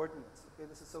polar coordinates. Okay,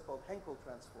 this is so-called Henkel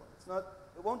transform.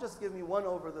 It won't just give me 1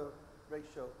 over the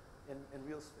ratio in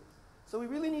real space. So we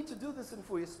really need to do this in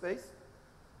Fourier space.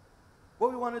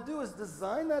 What we want to do is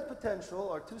design that potential,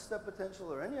 or two-step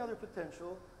potential, or any other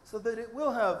potential, so that it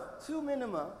will have two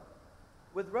minima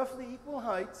with roughly equal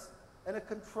heights and a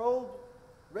controlled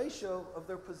ratio of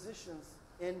their positions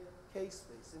in K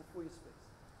space, in Fourier space.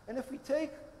 And if we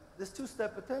take this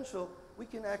two-step potential, we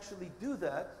can actually do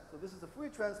that. So this is the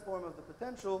Fourier transform of the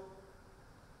potential.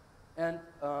 And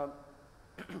to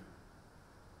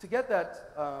get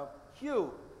that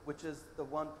Q, which is the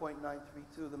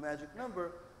 1.932, the magic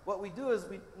number, what we do is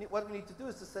what we need to do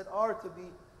is to set R to be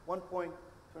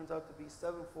turns out to be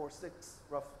 746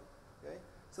 roughly. Okay?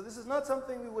 So this is not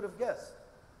something we would have guessed.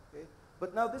 Okay?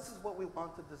 But now this is what we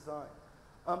want to design.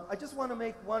 I just want to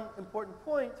make one important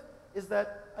point, is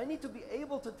that I need to be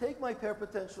able to take my pair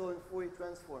potential and Fourier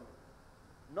transform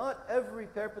it. Not every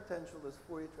pair potential is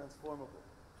Fourier transformable.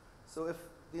 So if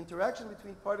the interaction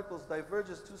between particles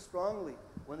diverges too strongly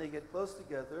when they get close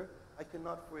together, I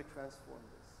cannot Fourier transform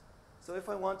this. So if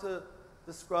I want to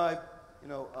describe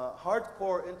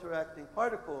hardcore interacting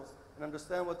particles and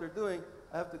understand what they're doing,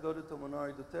 I have to go to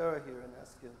Tomonari Dutera here and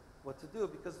ask him what to do,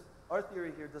 because our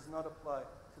theory here does not apply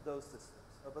to those systems.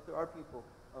 But there are people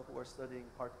who are studying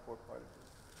hardcore particles.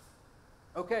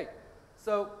 Okay,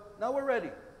 so now we're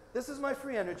ready. This is my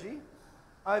free energy.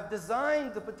 I've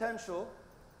designed the potential.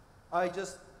 I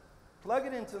just plug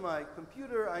it into my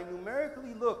computer. I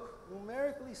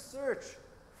numerically search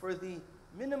for the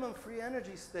minimum free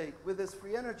energy state with this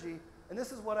free energy, and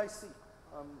this is what I see.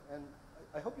 And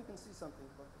I hope you can see something,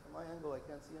 but from my angle I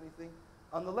can't see anything.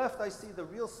 On the left I see the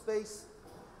real space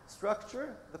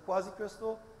structure, the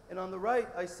quasicrystal, and on the right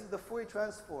I see the Fourier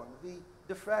transform, the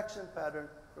diffraction pattern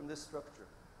from this structure.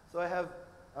 So I have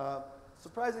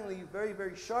surprisingly very,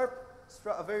 very sharp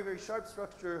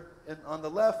structure on the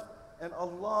left, and a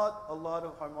lot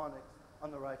of harmonics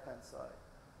on the right-hand side.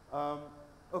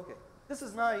 Okay, this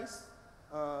is nice,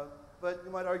 but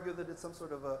you might argue that it's some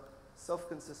sort of a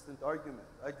self-consistent argument.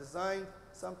 I designed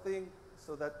something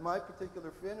so that my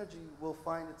particular free energy will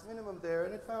find its minimum there,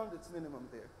 and it found its minimum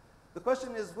there. The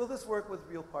question is, will this work with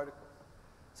real particles?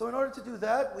 So in order to do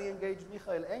that, we engaged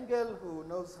Michael Engel, who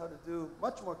knows how to do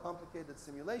much more complicated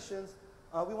simulations.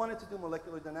 We wanted to do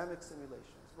molecular dynamics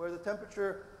simulations, where the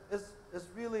temperature is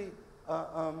really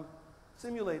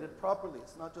simulated properly.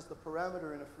 It's not just a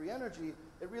parameter in a free energy.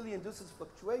 It really induces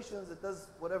fluctuations. It does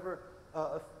whatever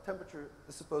a temperature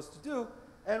is supposed to do.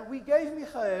 And we gave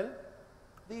Michael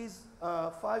these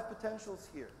 5 potentials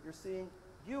here. You're seeing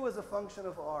U as a function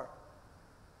of R.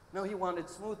 Now he wanted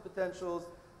smooth potentials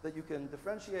that you can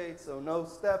differentiate, so no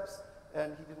steps,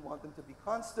 and he didn't want them to be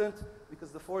constant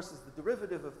because the force is the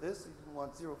derivative of this. He didn't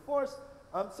want zero force.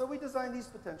 So we designed these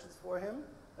potentials for him,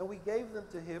 and we gave them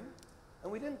to him,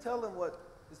 and we didn't tell him what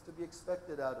is to be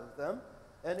expected out of them.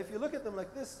 And if you look at them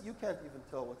like this, you can't even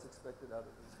tell what's expected out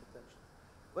of these potentials.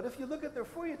 But if you look at their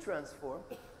Fourier transform,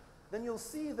 then you'll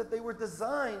see that they were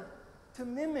designed to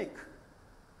mimic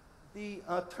the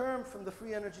term from the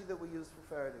free energy that we use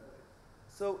for Faraday wave.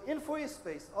 So in Fourier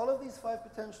space, all of these 5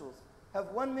 potentials have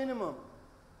one minimum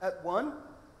at 1,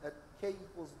 at k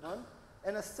equals 1,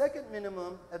 and a second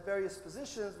minimum at various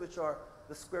positions, which are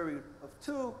the square root of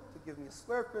 2 to give me a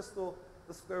square crystal,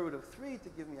 the square root of 3 to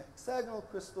give me a hexagonal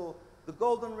crystal, the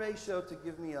golden ratio to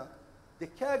give me a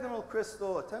decagonal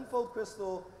crystal, a 10-fold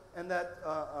crystal, and that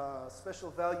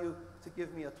special value to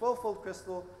give me a 12-fold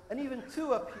crystal, and even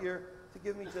 2 up here to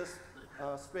give me just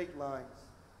straight lines.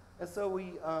 And so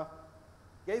we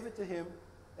gave it to him,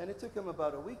 and it took him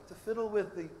about a week to fiddle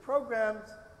with the programs,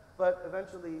 but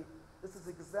eventually this is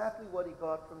exactly what he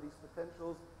got from these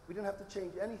potentials. We didn't have to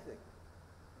change anything.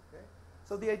 Okay?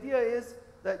 So the idea is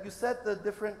that you set the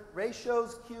different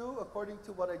ratios Q according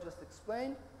to what I just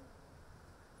explained,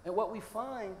 and what we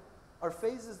find are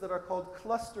phases that are called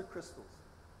cluster crystals.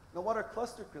 Now, what are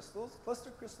cluster crystals? Cluster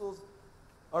crystals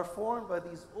are formed by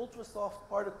these ultra-soft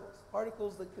particles,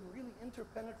 particles that can really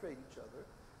interpenetrate each other.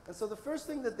 And so the first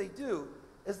thing that they do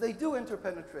is they do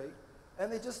interpenetrate,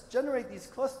 and they just generate these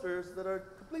clusters that are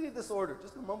completely disordered,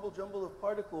 just a mumble-jumble of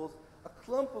particles, a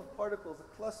clump of particles,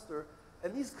 a cluster.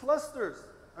 And these clusters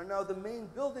are now the main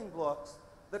building blocks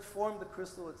that form the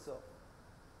crystal itself.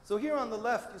 So here on the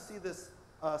left, you see this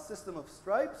system of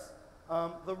stripes.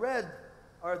 The red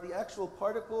are the actual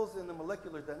particles in the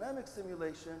molecular dynamics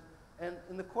simulation. And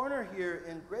in the corner here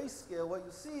in grayscale, what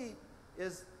you see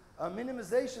is a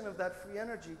minimization of that free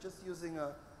energy just using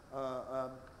a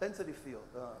density field,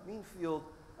 mean field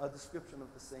description of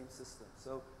the same system.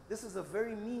 So this is a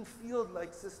very mean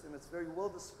field-like system. It's very well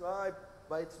described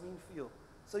by its mean field.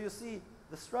 So you see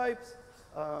the stripes,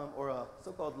 or a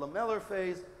so-called lamellar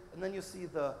phase, and then you see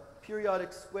the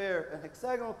periodic square and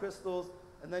hexagonal crystals,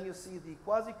 and then you see the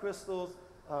quasicrystals,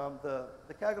 the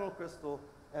decagonal crystal,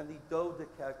 and the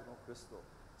dodecagonal crystal.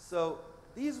 So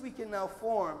these we can now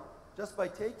form just by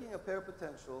taking a pair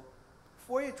potential,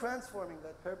 Fourier transforming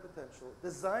that pair potential,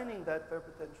 designing that pair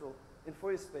potential in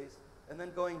Fourier space, and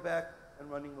then going back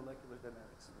and running molecular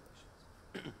dynamics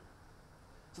simulations.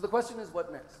 So the question is,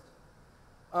 what next?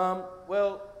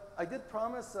 Well, I did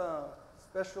promise a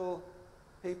special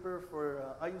paper for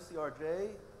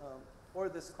IUCRJ for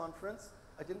this conference.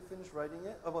 I didn't finish writing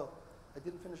it. I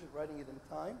didn't finish writing it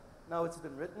in time. Now it's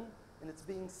been written, and it's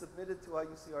being submitted to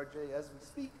IUCRJ as we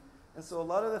speak. And so a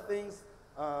lot of the things,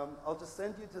 I'll just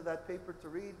send you to that paper to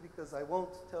read because I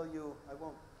won't tell you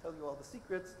all the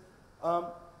secrets.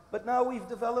 But now we've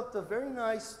developed a very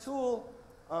nice tool,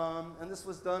 and this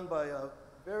was done by a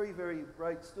very, very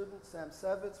bright student, Sam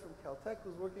Savitz from Caltech,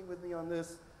 who's working with me on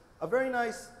this. A very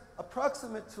nice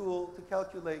approximate tool to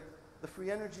calculate the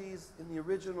free energies in the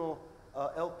original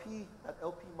LP, that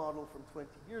LP model from 20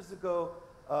 years ago.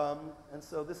 And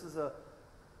so this is a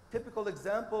typical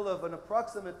example of an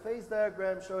approximate phase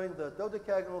diagram showing the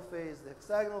dodecagonal phase, the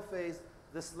hexagonal phase,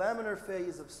 this laminar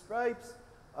phase of stripes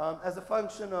as a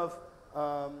function of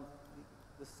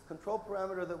this control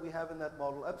parameter that we have in that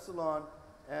model, epsilon,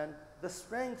 and the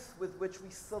strength with which we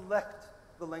select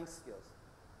the length scales.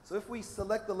 So if we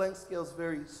select the length scales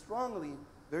very strongly,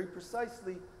 very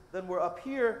precisely, then we're up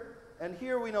here, and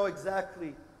here we know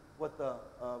exactly what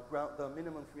the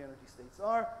minimum free energy states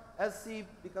are. As C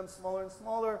becomes smaller and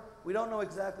smaller, we don't know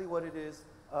exactly what it is,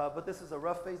 but this is a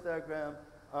rough phase diagram.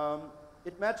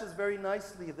 It matches very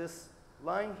nicely this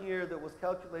line here that was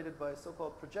calculated by a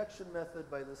so-called projection method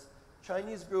by this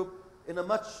Chinese group in a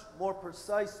much more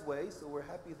precise way, so we're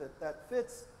happy that that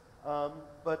fits.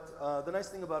 But the nice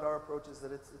thing about our approach is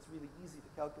that it's really easy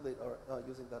to calculate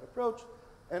using that approach.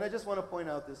 And I just want to point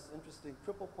out this interesting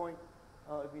triple point.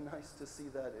 It'd be nice to see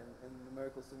that in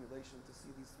numerical simulation, to see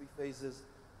these 3 phases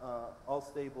all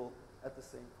stable at the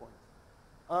same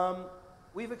point.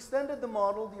 We've extended the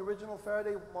model, the original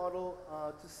Faraday model,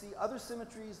 to see other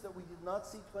symmetries that we did not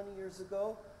see 20 years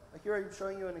ago. Here I'm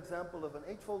showing you an example of an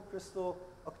 8-fold crystal,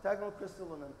 octagonal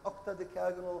crystal, and an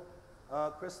octadecagonal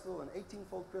crystal, an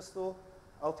 18-fold crystal.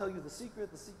 I'll tell you the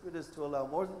secret. The secret is to allow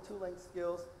more than 2 length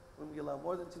scales. When we allow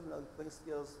more than 2 length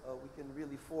scales, we can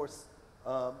really force,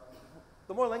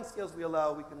 the more length scales we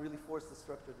allow, we can really force the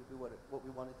structure to do what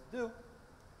we want it to do.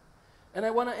 And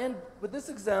I want to end with this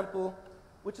example,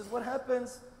 which is what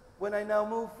happens when I now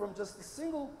move from just a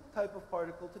single type of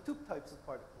particle to 2 types of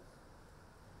particles.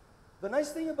 The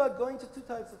nice thing about going to 2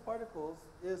 types of particles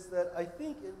is that I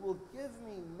think it will give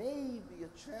me maybe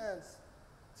a chance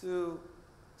to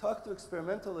talk to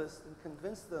experimentalists and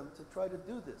convince them to try to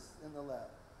do this in the lab.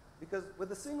 Because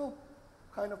with a single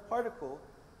kind of particle,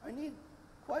 I need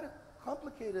quite a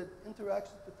complicated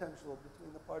interaction potential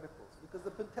between the particles, because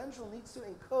the potential needs to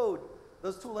encode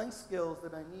those 2 length scales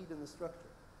that I need in the structure.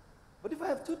 But if I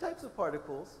have 2 types of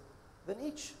particles, then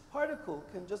each particle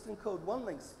can just encode one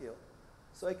length scale.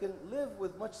 So I can live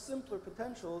with much simpler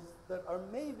potentials that are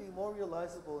maybe more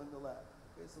realizable in the lab.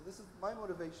 Okay, so this is my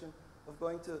motivation of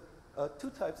going to two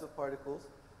types of particles,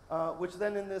 which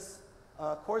then in this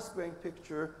coarse-grained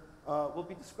picture will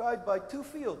be described by two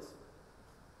fields.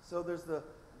 So there's the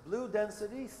blue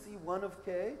density, C1 of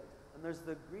K, and there's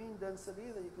the green density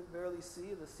that you can barely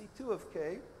see, the C2 of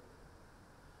K.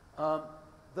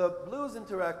 The blues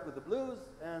interact with the blues,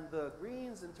 and the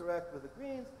greens interact with the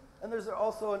greens, and there's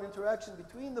also an interaction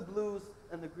between the blues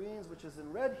and the greens, which is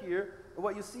in red here. And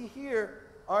what you see here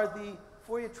are the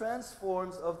Fourier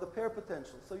transforms of the pair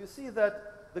potentials. So you see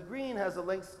that the green has a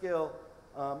length scale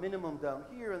minimum down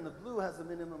here, and the blue has a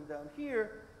minimum down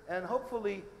here, and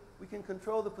hopefully we can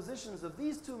control the positions of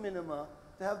these two minima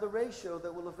to have the ratio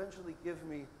that will eventually give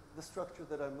me the structure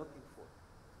that I'm looking for.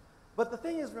 But the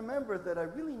thing is, remember that I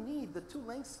really need the two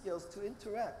length scales to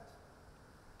interact.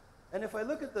 And if I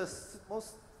look at the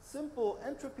most simple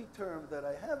entropy term that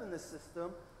I have in this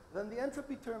system, then the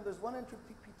entropy term, there's one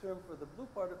entropy term for the blue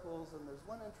particles, and there's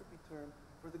one entropy term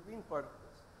for the green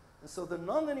particles. And so the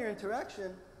nonlinear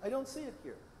interaction, I don't see it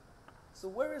here. So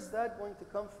where is that going to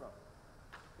come from?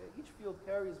 Okay, each field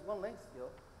carries one length scale,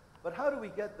 but how do we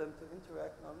get them to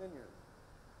interact nonlinearly?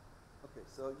 Okay,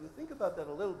 so you think about that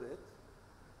a little bit,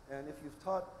 and if you've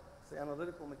taught, say,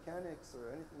 analytical mechanics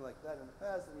or anything like that in the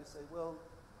past, and you say, well,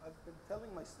 I've been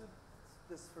telling my students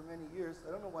this for many years.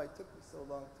 I don't know why it took me so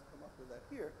long to come up with that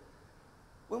here.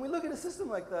 When we look at a system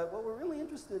like that, what we're really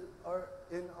interested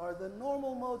in are the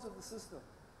normal modes of the system.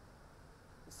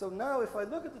 So now if I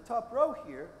look at the top row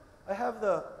here, I have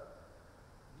the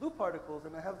blue particles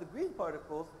and I have the green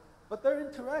particles, but they're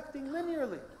interacting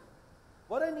linearly.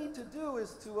 What I need to do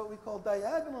is to what we call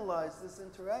diagonalize this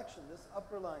interaction, this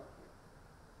upper line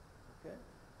here. Okay?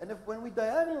 And when we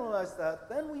diagonalize that,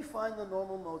 then we find the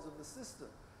normal modes of the system.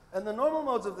 And the normal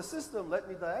modes of the system, let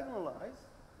me diagonalize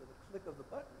with a click of the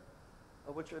button,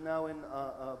 which are now in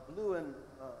blue and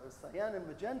cyan and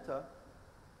magenta.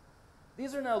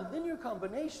 These are now linear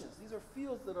combinations. These are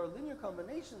fields that are linear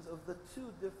combinations of the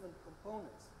two different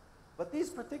components. But these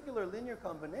particular linear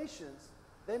combinations,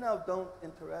 they now don't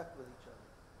interact with each other.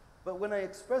 But when I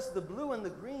express the blue and the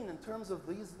green in terms of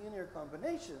these linear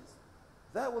combinations,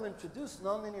 that will introduce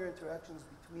nonlinear interactions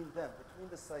between them, between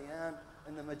the cyan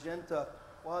and the magenta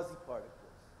quasi-particles.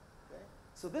 Okay?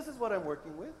 So this is what I'm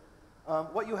working with.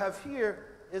 What you have here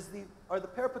are the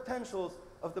pair potentials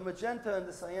of the magenta and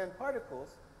the cyan particles.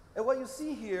 And what you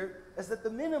see here is that the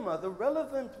minima, the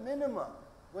relevant minima,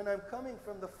 when I'm coming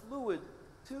from the fluid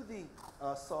to the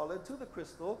solid, to the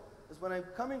crystal, is when I'm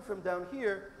coming from down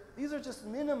here. These are just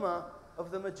minima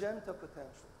of the magenta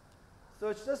potential. So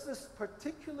it's just this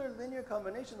particular linear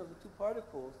combination of the two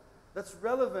particles that's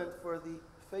relevant for the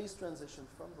phase transition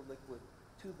from the liquid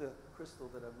to the crystal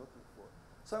that I'm looking for.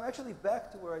 So I'm actually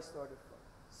back to where I started from.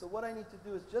 So what I need to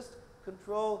do is just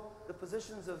control the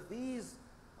positions of these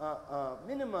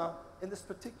minima in this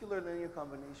particular linear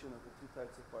combination of the two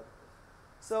types of particles.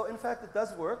 So in fact, it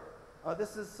does work.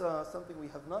 This is something we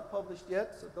have not published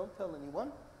yet, so don't tell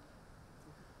anyone.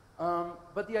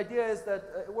 But the idea is that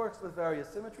it works with various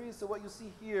symmetries. So what you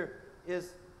see here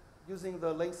is using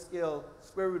the length scale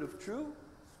square root of true.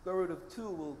 Square root of 2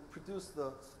 will produce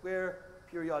the square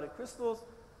periodic crystals.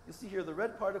 You see here the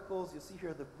red particles. You see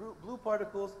here the blue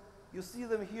particles. You see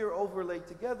them here overlaid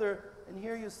together. And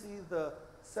here you see the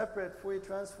separate Fourier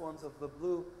transforms of the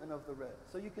blue and of the red.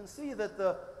 So you can see that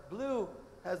the blue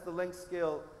has the length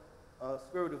scale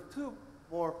square root of 2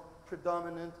 more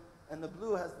predominant, and the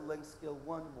blue has the length scale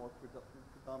 1 more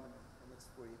predominant in its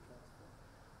Fourier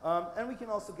transform. And we can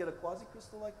also get a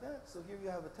quasicrystal like that. So here you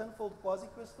have a tenfold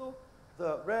quasicrystal.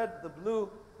 The red, the blue,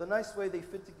 the nice way they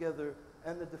fit together,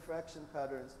 and the diffraction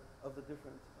patterns of the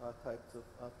different types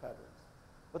of patterns.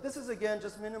 But this is, again,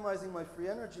 just minimizing my free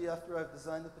energy after I've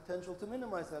designed the potential to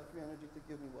minimize that free energy to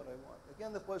give me what I want.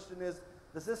 Again, the question is,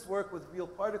 does this work with real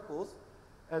particles?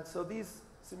 And so these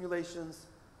simulations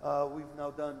we've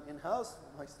now done in-house.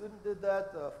 My student did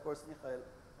that. Of course, Michael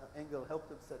Engel helped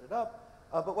him set it up.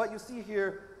 But what you see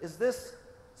here is this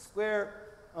square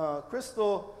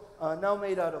crystal now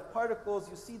made out of particles.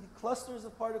 You see the clusters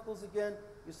of particles again.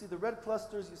 You see the red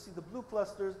clusters. You see the blue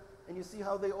clusters. And you see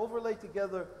how they overlay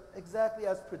together exactly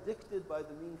as predicted by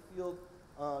the mean field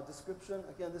description.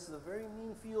 Again, this is a very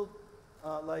mean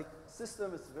field-like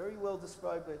system. It's very well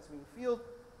described by its mean field.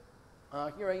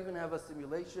 Here I even have a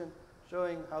simulation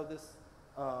showing how this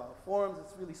forms.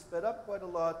 It's really sped up quite a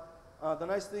lot. The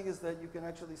nice thing is that you can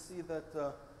actually see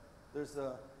that there's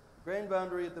a grain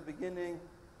boundary at the beginning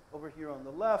over here on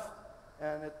the left,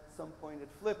 and at some point it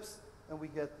flips, and we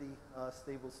get the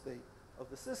stable state. of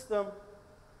the system.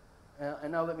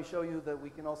 And now let me show you that we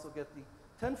can also get the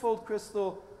tenfold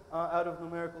crystal out of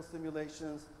numerical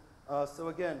simulations. So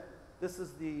again, this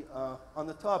is the, on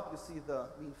the top you see the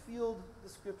mean field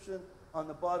description. On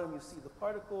the bottom you see the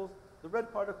particles, the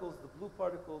red particles, the blue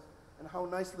particles, and how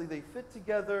nicely they fit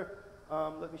together.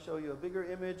 Let me show you a bigger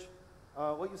image.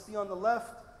 What you see on the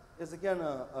left is again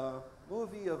a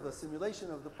movie of the simulation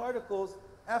of the particles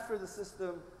after the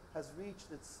system has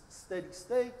reached its steady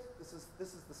state. This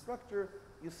is the structure.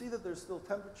 You see that there's still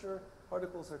temperature.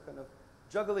 Particles are kind of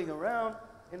juggling around.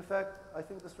 In fact, I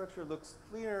think the structure looks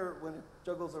cleaner when it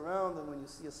juggles around than when you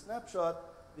see a snapshot,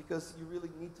 because you really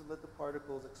need to let the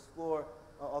particles explore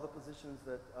all the positions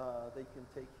that they can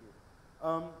take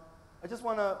here. I just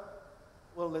want to,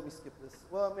 well, let me skip this.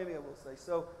 Well, maybe I will say.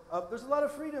 So there's a lot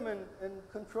of freedom in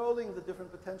controlling the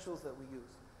different potentials that we use.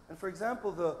 And for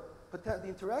example, the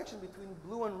interaction between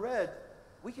blue and red,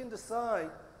 we can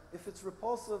decide if it's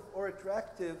repulsive or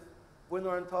attractive when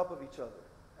they're on top of each other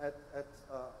at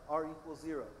R equals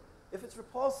 0. If it's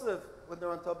repulsive when they're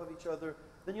on top of each other,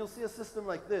 then you'll see a system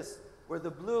like this, where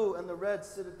the blue and the red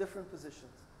sit at different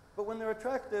positions. But when they're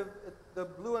attractive, the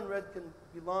blue and red can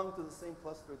belong to the same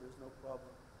cluster. There's no problem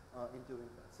in doing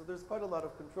that. So there's quite a lot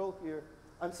of control here.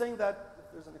 I'm saying that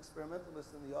if there's an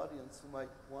experimentalist in the audience who might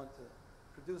want to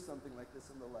produce something like this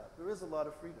in the lab. There is a lot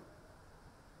of freedom.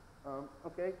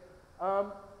 Okay.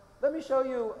 Let me show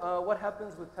you what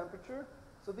happens with temperature.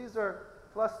 So these are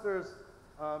clusters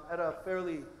at a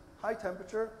fairly high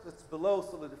temperature. So it's below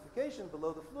solidification,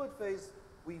 below the fluid phase.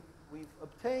 We've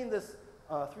obtained this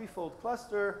threefold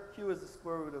cluster. Q is the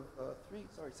square root of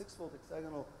sixfold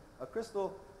hexagonal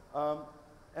crystal.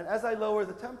 And as I lower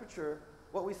the temperature,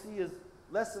 what we see is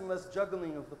less and less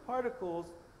juggling of the particles,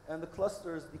 and the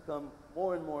clusters become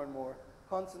more and more and more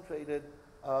concentrated,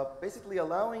 basically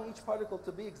allowing each particle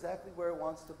to be exactly where it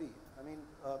wants to be. I mean,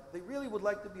 they really would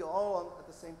like to be all at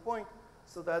the same point,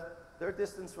 so that their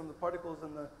distance from the particles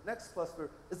in the next cluster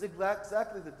is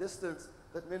exactly the distance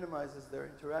that minimizes their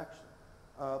interaction.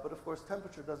 But of course,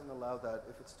 temperature doesn't allow that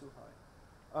if it's too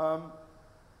high.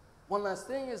 One last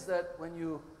thing is that when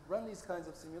you run these kinds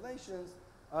of simulations,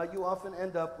 you often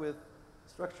end up with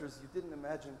structures you didn't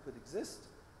imagine could exist.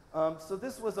 So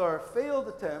this was our failed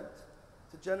attempt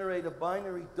to generate a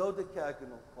binary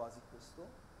dodecagonal quasicrystal.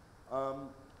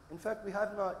 In fact, we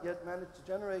have not yet managed to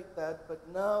generate that, but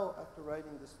now, after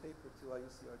writing this paper to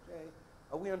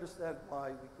IUCRJ, we understand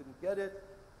why we couldn't get it.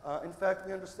 In fact,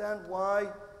 we understand why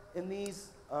in these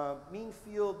mean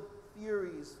field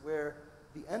theories where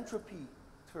the entropy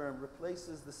term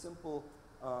replaces the simple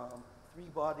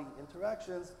three-body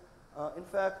interactions, in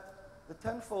fact, the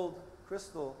tenfold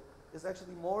crystal is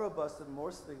actually more robust and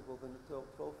more stable than the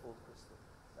 12-fold crystal.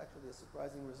 It's actually a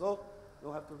surprising result.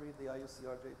 You'll have to read the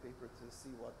IUCRJ paper to see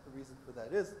what the reason for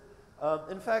that is.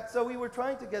 In fact, so we were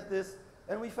trying to get this,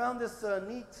 and we found this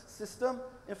neat system.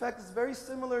 In fact, it's very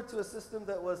similar to a system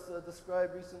that was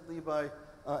described recently by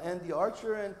Andy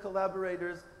Archer and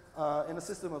collaborators in a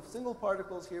system of single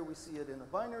particles. Here we see it in a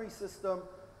binary system.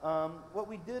 What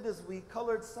we did is we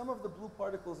colored some of the blue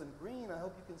particles in green. I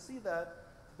hope you can see that,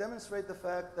 to demonstrate the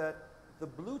fact that the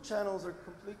blue channels are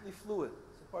completely fluid.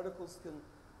 So particles can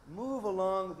move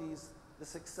along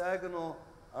this hexagonal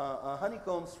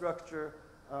honeycomb structure,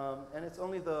 and it's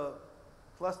only the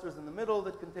clusters in the middle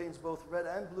that contains both red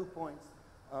and blue points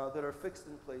that are fixed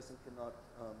in place and cannot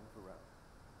move around.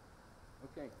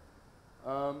 Okay,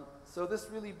 so this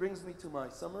really brings me to my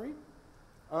summary.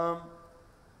 I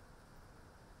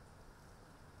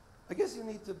guess you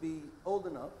need to be old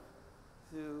enough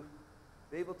to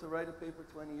be able to write a paper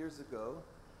 20 years ago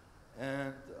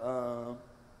and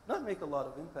not make a lot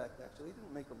of impact, actually. It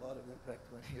didn't make a lot of impact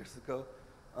 20 years ago.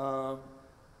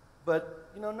 But,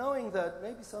 you know, knowing that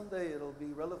maybe someday it'll be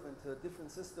relevant to a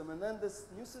different system, and then this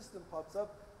new system pops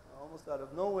up almost out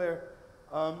of nowhere.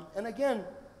 And again,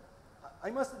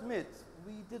 I must admit,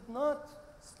 we did not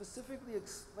specifically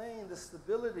explain the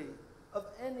stability of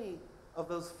any of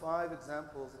those 5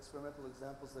 examples, experimental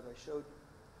examples that I showed you.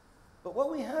 But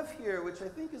what we have here, which I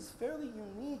think is fairly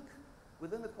unique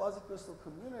within the quasicrystal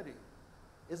community,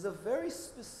 is a very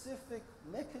specific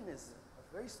mechanism,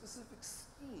 a very specific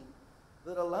scheme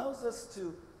that allows us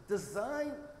to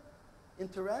design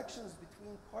interactions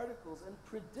between particles and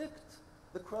predict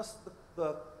the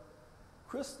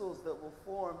crystals that will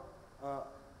form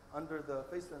under the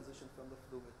phase transition from the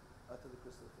fluid to the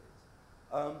crystal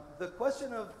phase. The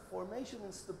question of formation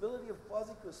and stability of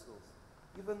quasicrystals,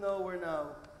 even though we're now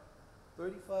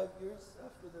 35 years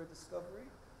after their discovery,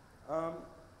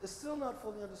 is still not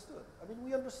fully understood. I mean,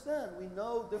 we understand, we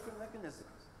know different mechanisms.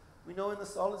 We know in the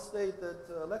solid state that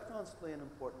electrons play an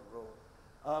important role.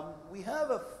 We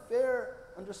have a fair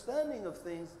understanding of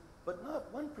things, but not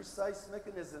one precise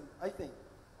mechanism, I think,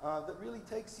 that really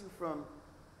takes you from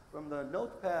the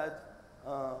notepad,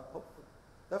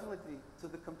 definitely to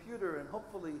the computer and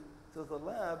hopefully to the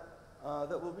lab,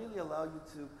 that will really allow you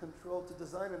to control, to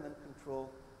design and then control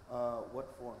what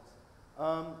forms.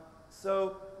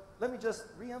 So let me just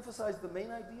re-emphasize the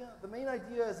main idea. The main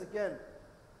idea is, again,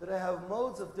 that I have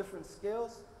modes of different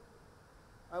scales.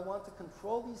 I want to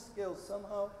control these scales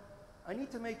somehow. I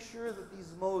need to make sure that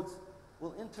these modes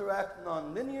will interact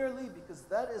non-linearly, because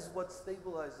that is what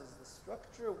stabilizes the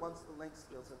structure once the length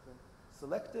scales have been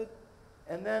selected.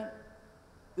 And then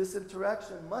this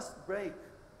interaction must break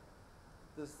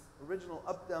this original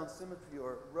up-down symmetry,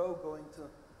 or rho going to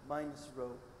minus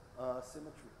rho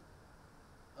symmetry.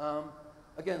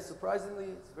 Again, surprisingly,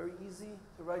 it's very easy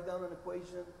to write down an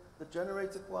equation that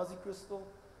generates a quasicrystal.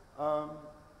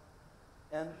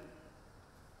 And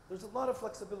there's a lot of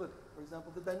flexibility. For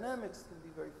example, the dynamics can be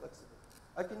very flexible.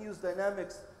 I can use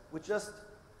dynamics which just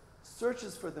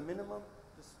searches for the minimum,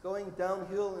 just going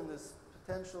downhill in this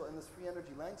potential, in this free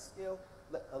energy length scale,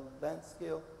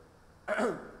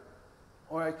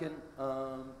 or I can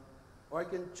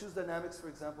choose dynamics, for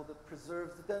example, that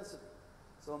preserves the density.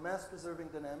 So mass-preserving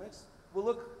dynamics will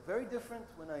look very different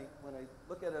when I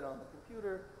look at it on the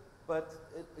computer, but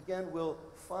it again will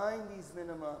find these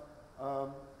minima,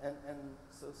 so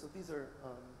these are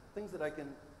things that I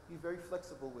can be very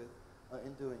flexible with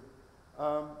in doing.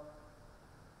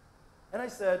 And I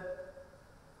said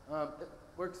it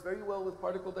works very well with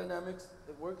particle dynamics.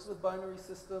 It works with binary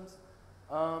systems.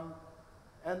 And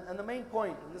the main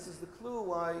point, and this is the clue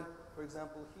why, for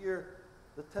example, here,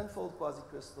 the tenfold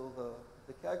quasicrystal, the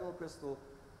decagonal crystal,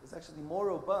 is actually more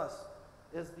robust,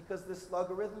 is because this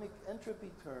logarithmic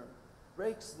entropy term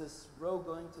breaks this rho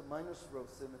going to minus rho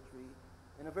symmetry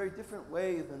in a very different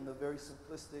way than the very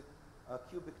simplistic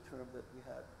cubic term that we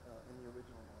had in the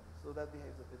original model. So that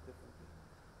behaves a bit differently.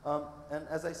 And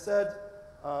as I said,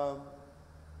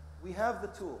 we have the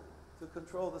tool to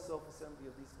control the self-assembly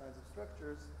of these kinds of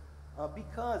structures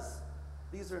because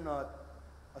these are not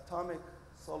atomic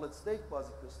solid-state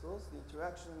quasicrystals. The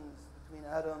interactions between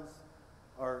atoms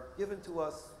are given to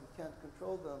us. We can't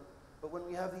control them. But when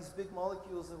we have these big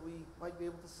molecules that we might be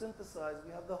able to synthesize,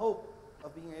 we have the hope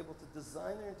of being able to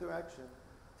design their interaction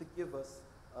to give us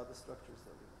the structures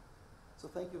that we want. So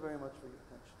thank you very much for your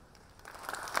attention.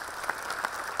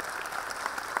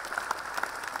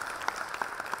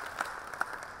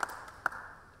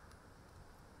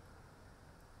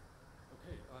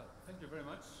 Okay, thank you very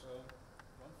much, Ron,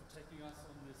 for taking us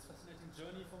on this fascinating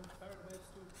journey from Farad waves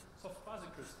to soft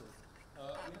quasicrystals. We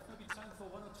have maybe time for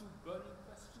one or two burning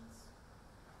questions.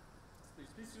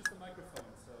 Please use the microphone.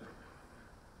 So.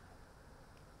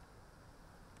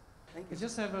 Thank you. I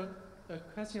just have a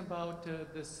question about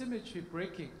the symmetry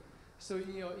breaking. So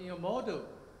in your model,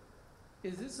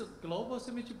 is this a global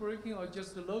symmetry breaking or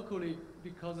just locally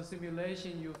because of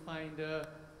simulation you find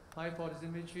high-fold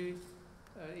symmetry?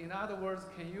 In other words,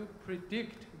 can you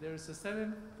predict there's a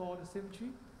seven-fold symmetry?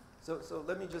 So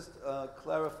let me just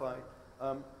clarify.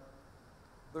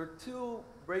 There are two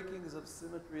breakings of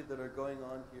symmetry that are going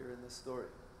on here in this story.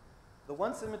 The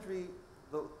one symmetry,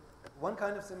 the one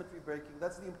kind of symmetry breaking,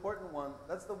 that's the important one.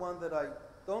 That's the one that I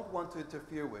don't want to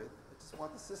interfere with. I just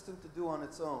want the system to do on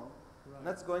its own. Right. And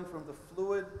that's going from the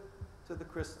fluid to the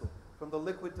crystal, from the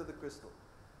liquid to the crystal.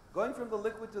 Going from the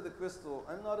liquid to the crystal,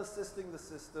 I'm not assisting the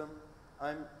system.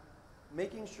 I'm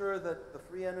making sure that the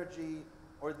free energy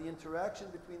or the interaction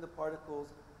between the particles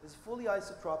is fully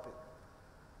isotropic.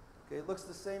 Okay, it looks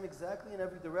the same exactly in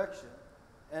every direction.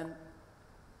 And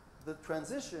the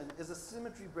transition is a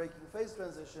symmetry breaking phase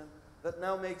transition that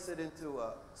now makes it into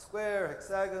a square,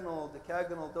 hexagonal,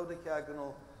 decagonal,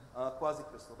 dodecagonal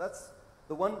quasicrystal. That's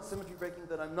the one symmetry breaking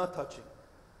that I'm not touching.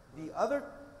 The other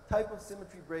type of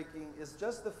symmetry breaking is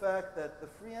just the fact that the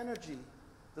free energy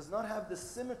does not have the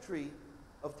symmetry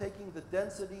of taking the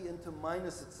density into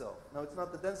minus itself. Now, it's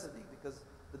not the density because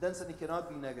the density cannot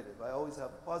be negative. I always have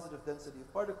a positive density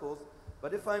of particles.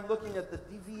 But if I'm looking at the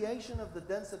deviation of the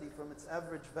density from its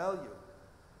average value,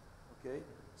 okay,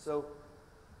 so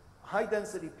high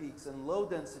density peaks and low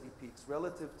density peaks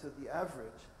relative to the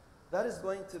average, that is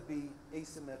going to be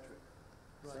asymmetric.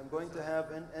 Right. So I'm going to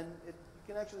have, and you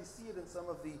can actually see it in some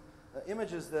of the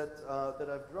images that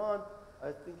I've drawn.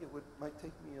 I think it might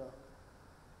take me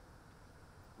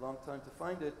a long time to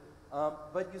find it.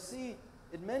 But you see,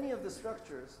 in many of the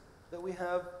structures that we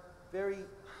have very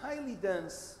highly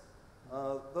dense,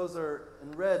 those are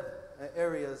in red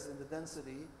areas in the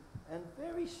density, and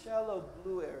very shallow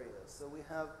blue areas. So we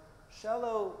have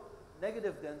shallow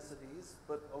negative densities,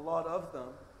 but a lot of them,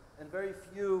 and very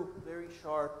few very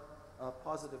sharp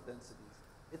positive densities.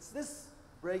 It's this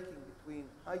breaking between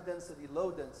high density,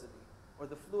 low density, or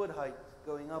the fluid height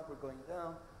going up or going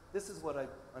down. This is what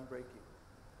I'm breaking,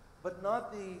 but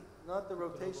not the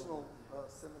rotational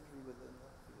symmetry within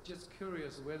that field. Just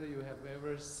curious whether you have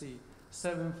ever seen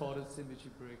sevenfold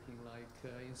symmetry breaking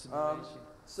like in simulation.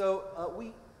 So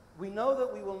we know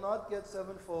that we will not get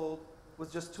sevenfold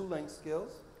with just 2 length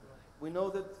scales. Right. We know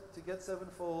that to get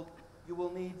sevenfold, you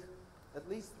will need at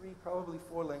least 3, probably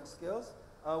 4 length scales.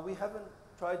 We haven't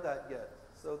tried that yet.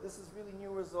 So this is really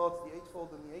new results, the 8-fold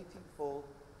and the 18-fold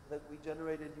that we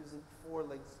generated using 4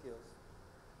 length scales.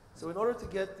 So in order to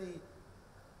get the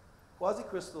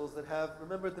quasicrystals that have,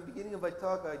 remember at the beginning of my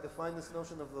talk, I defined this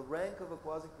notion of the rank of a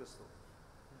quasicrystal.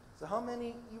 So how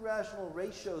many irrational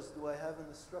ratios do I have in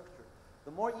the structure?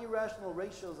 The more irrational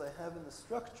ratios I have in the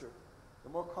structure, the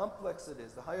more complex it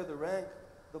is. The higher the rank,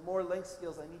 the more length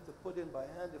scales I need to put in by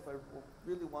hand if I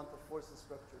really want to force the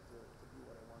structure to be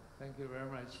what I want. Thank you very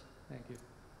much. Thank you.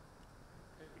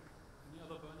 Okay. Any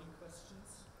other burning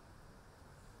questions?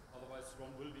 Otherwise, Ron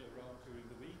will be around during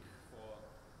the week for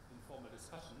informal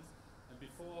discussions. And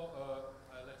before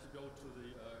I let you go to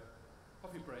the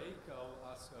coffee break, I'll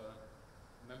ask a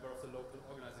member of the local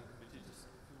organizing committee to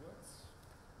say a few words.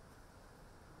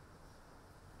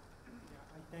 Yeah,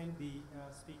 I thank the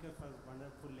speaker for a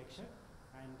wonderful lecture,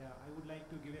 and I would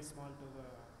like to give a small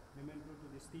memento to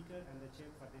the speaker and the chair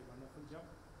for their wonderful job.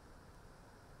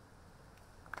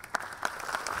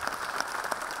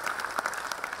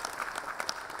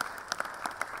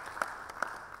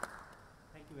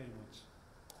 Thank you very much.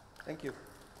 Thank you.